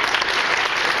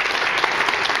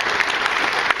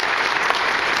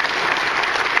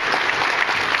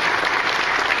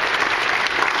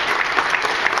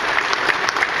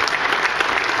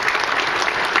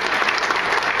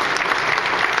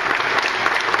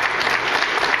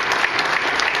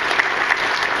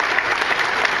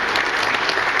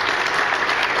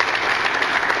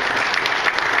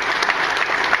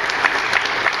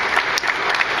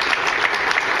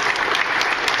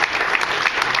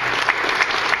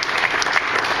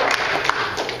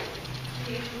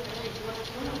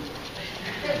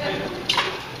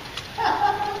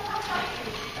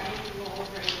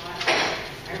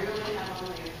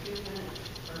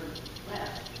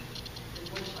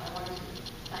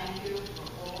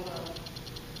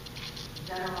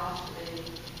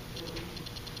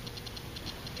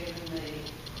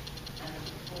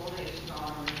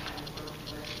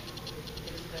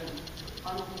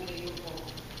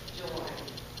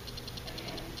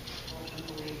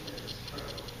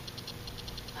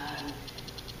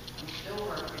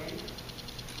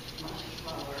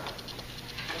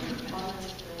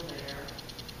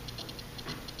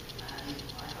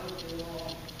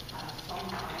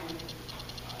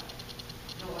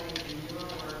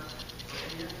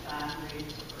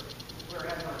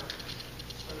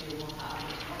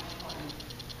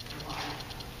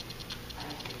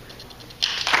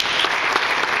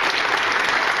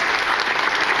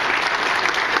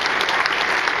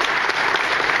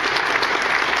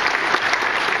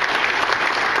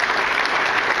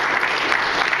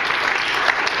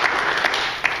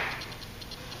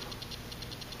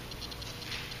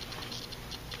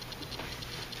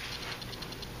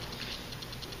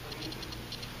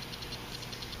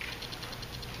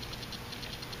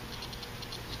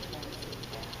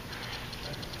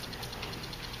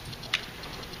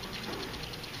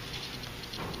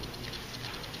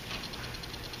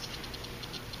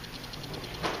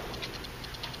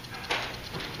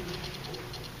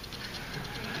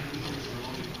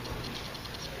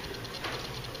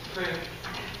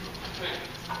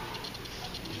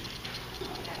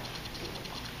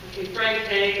 Frank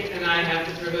Haig and I have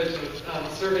the privilege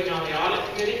of serving on the audit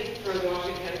committee for the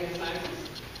Washington Academy of Sciences.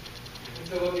 And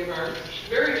so we'll give our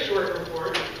very short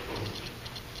report.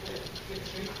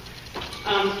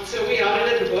 So we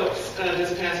audited the books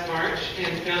this past March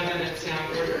and found them in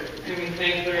sound order. And we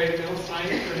thank Larry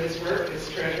Milstein for his work as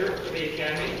treasurer for the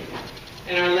Academy.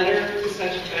 And our letter to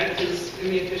such effect is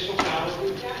in the official file of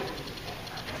the Academy.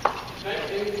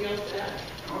 Right? Anything else to add?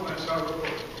 No, that's our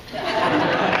report.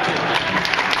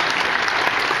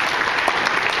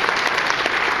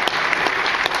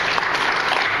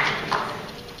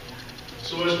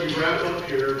 So as we wrap up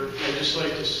here, I'd just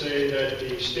like to say that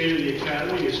the state of the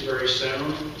Academy is very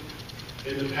sound.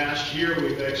 In the past year,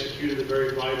 we've executed a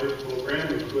very vibrant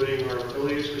program, including our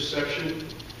affiliates reception,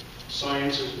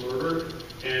 Science is Murder,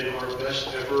 and our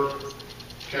best ever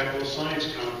Capital Science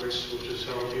Conference, which is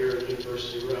held here at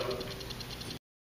University Row.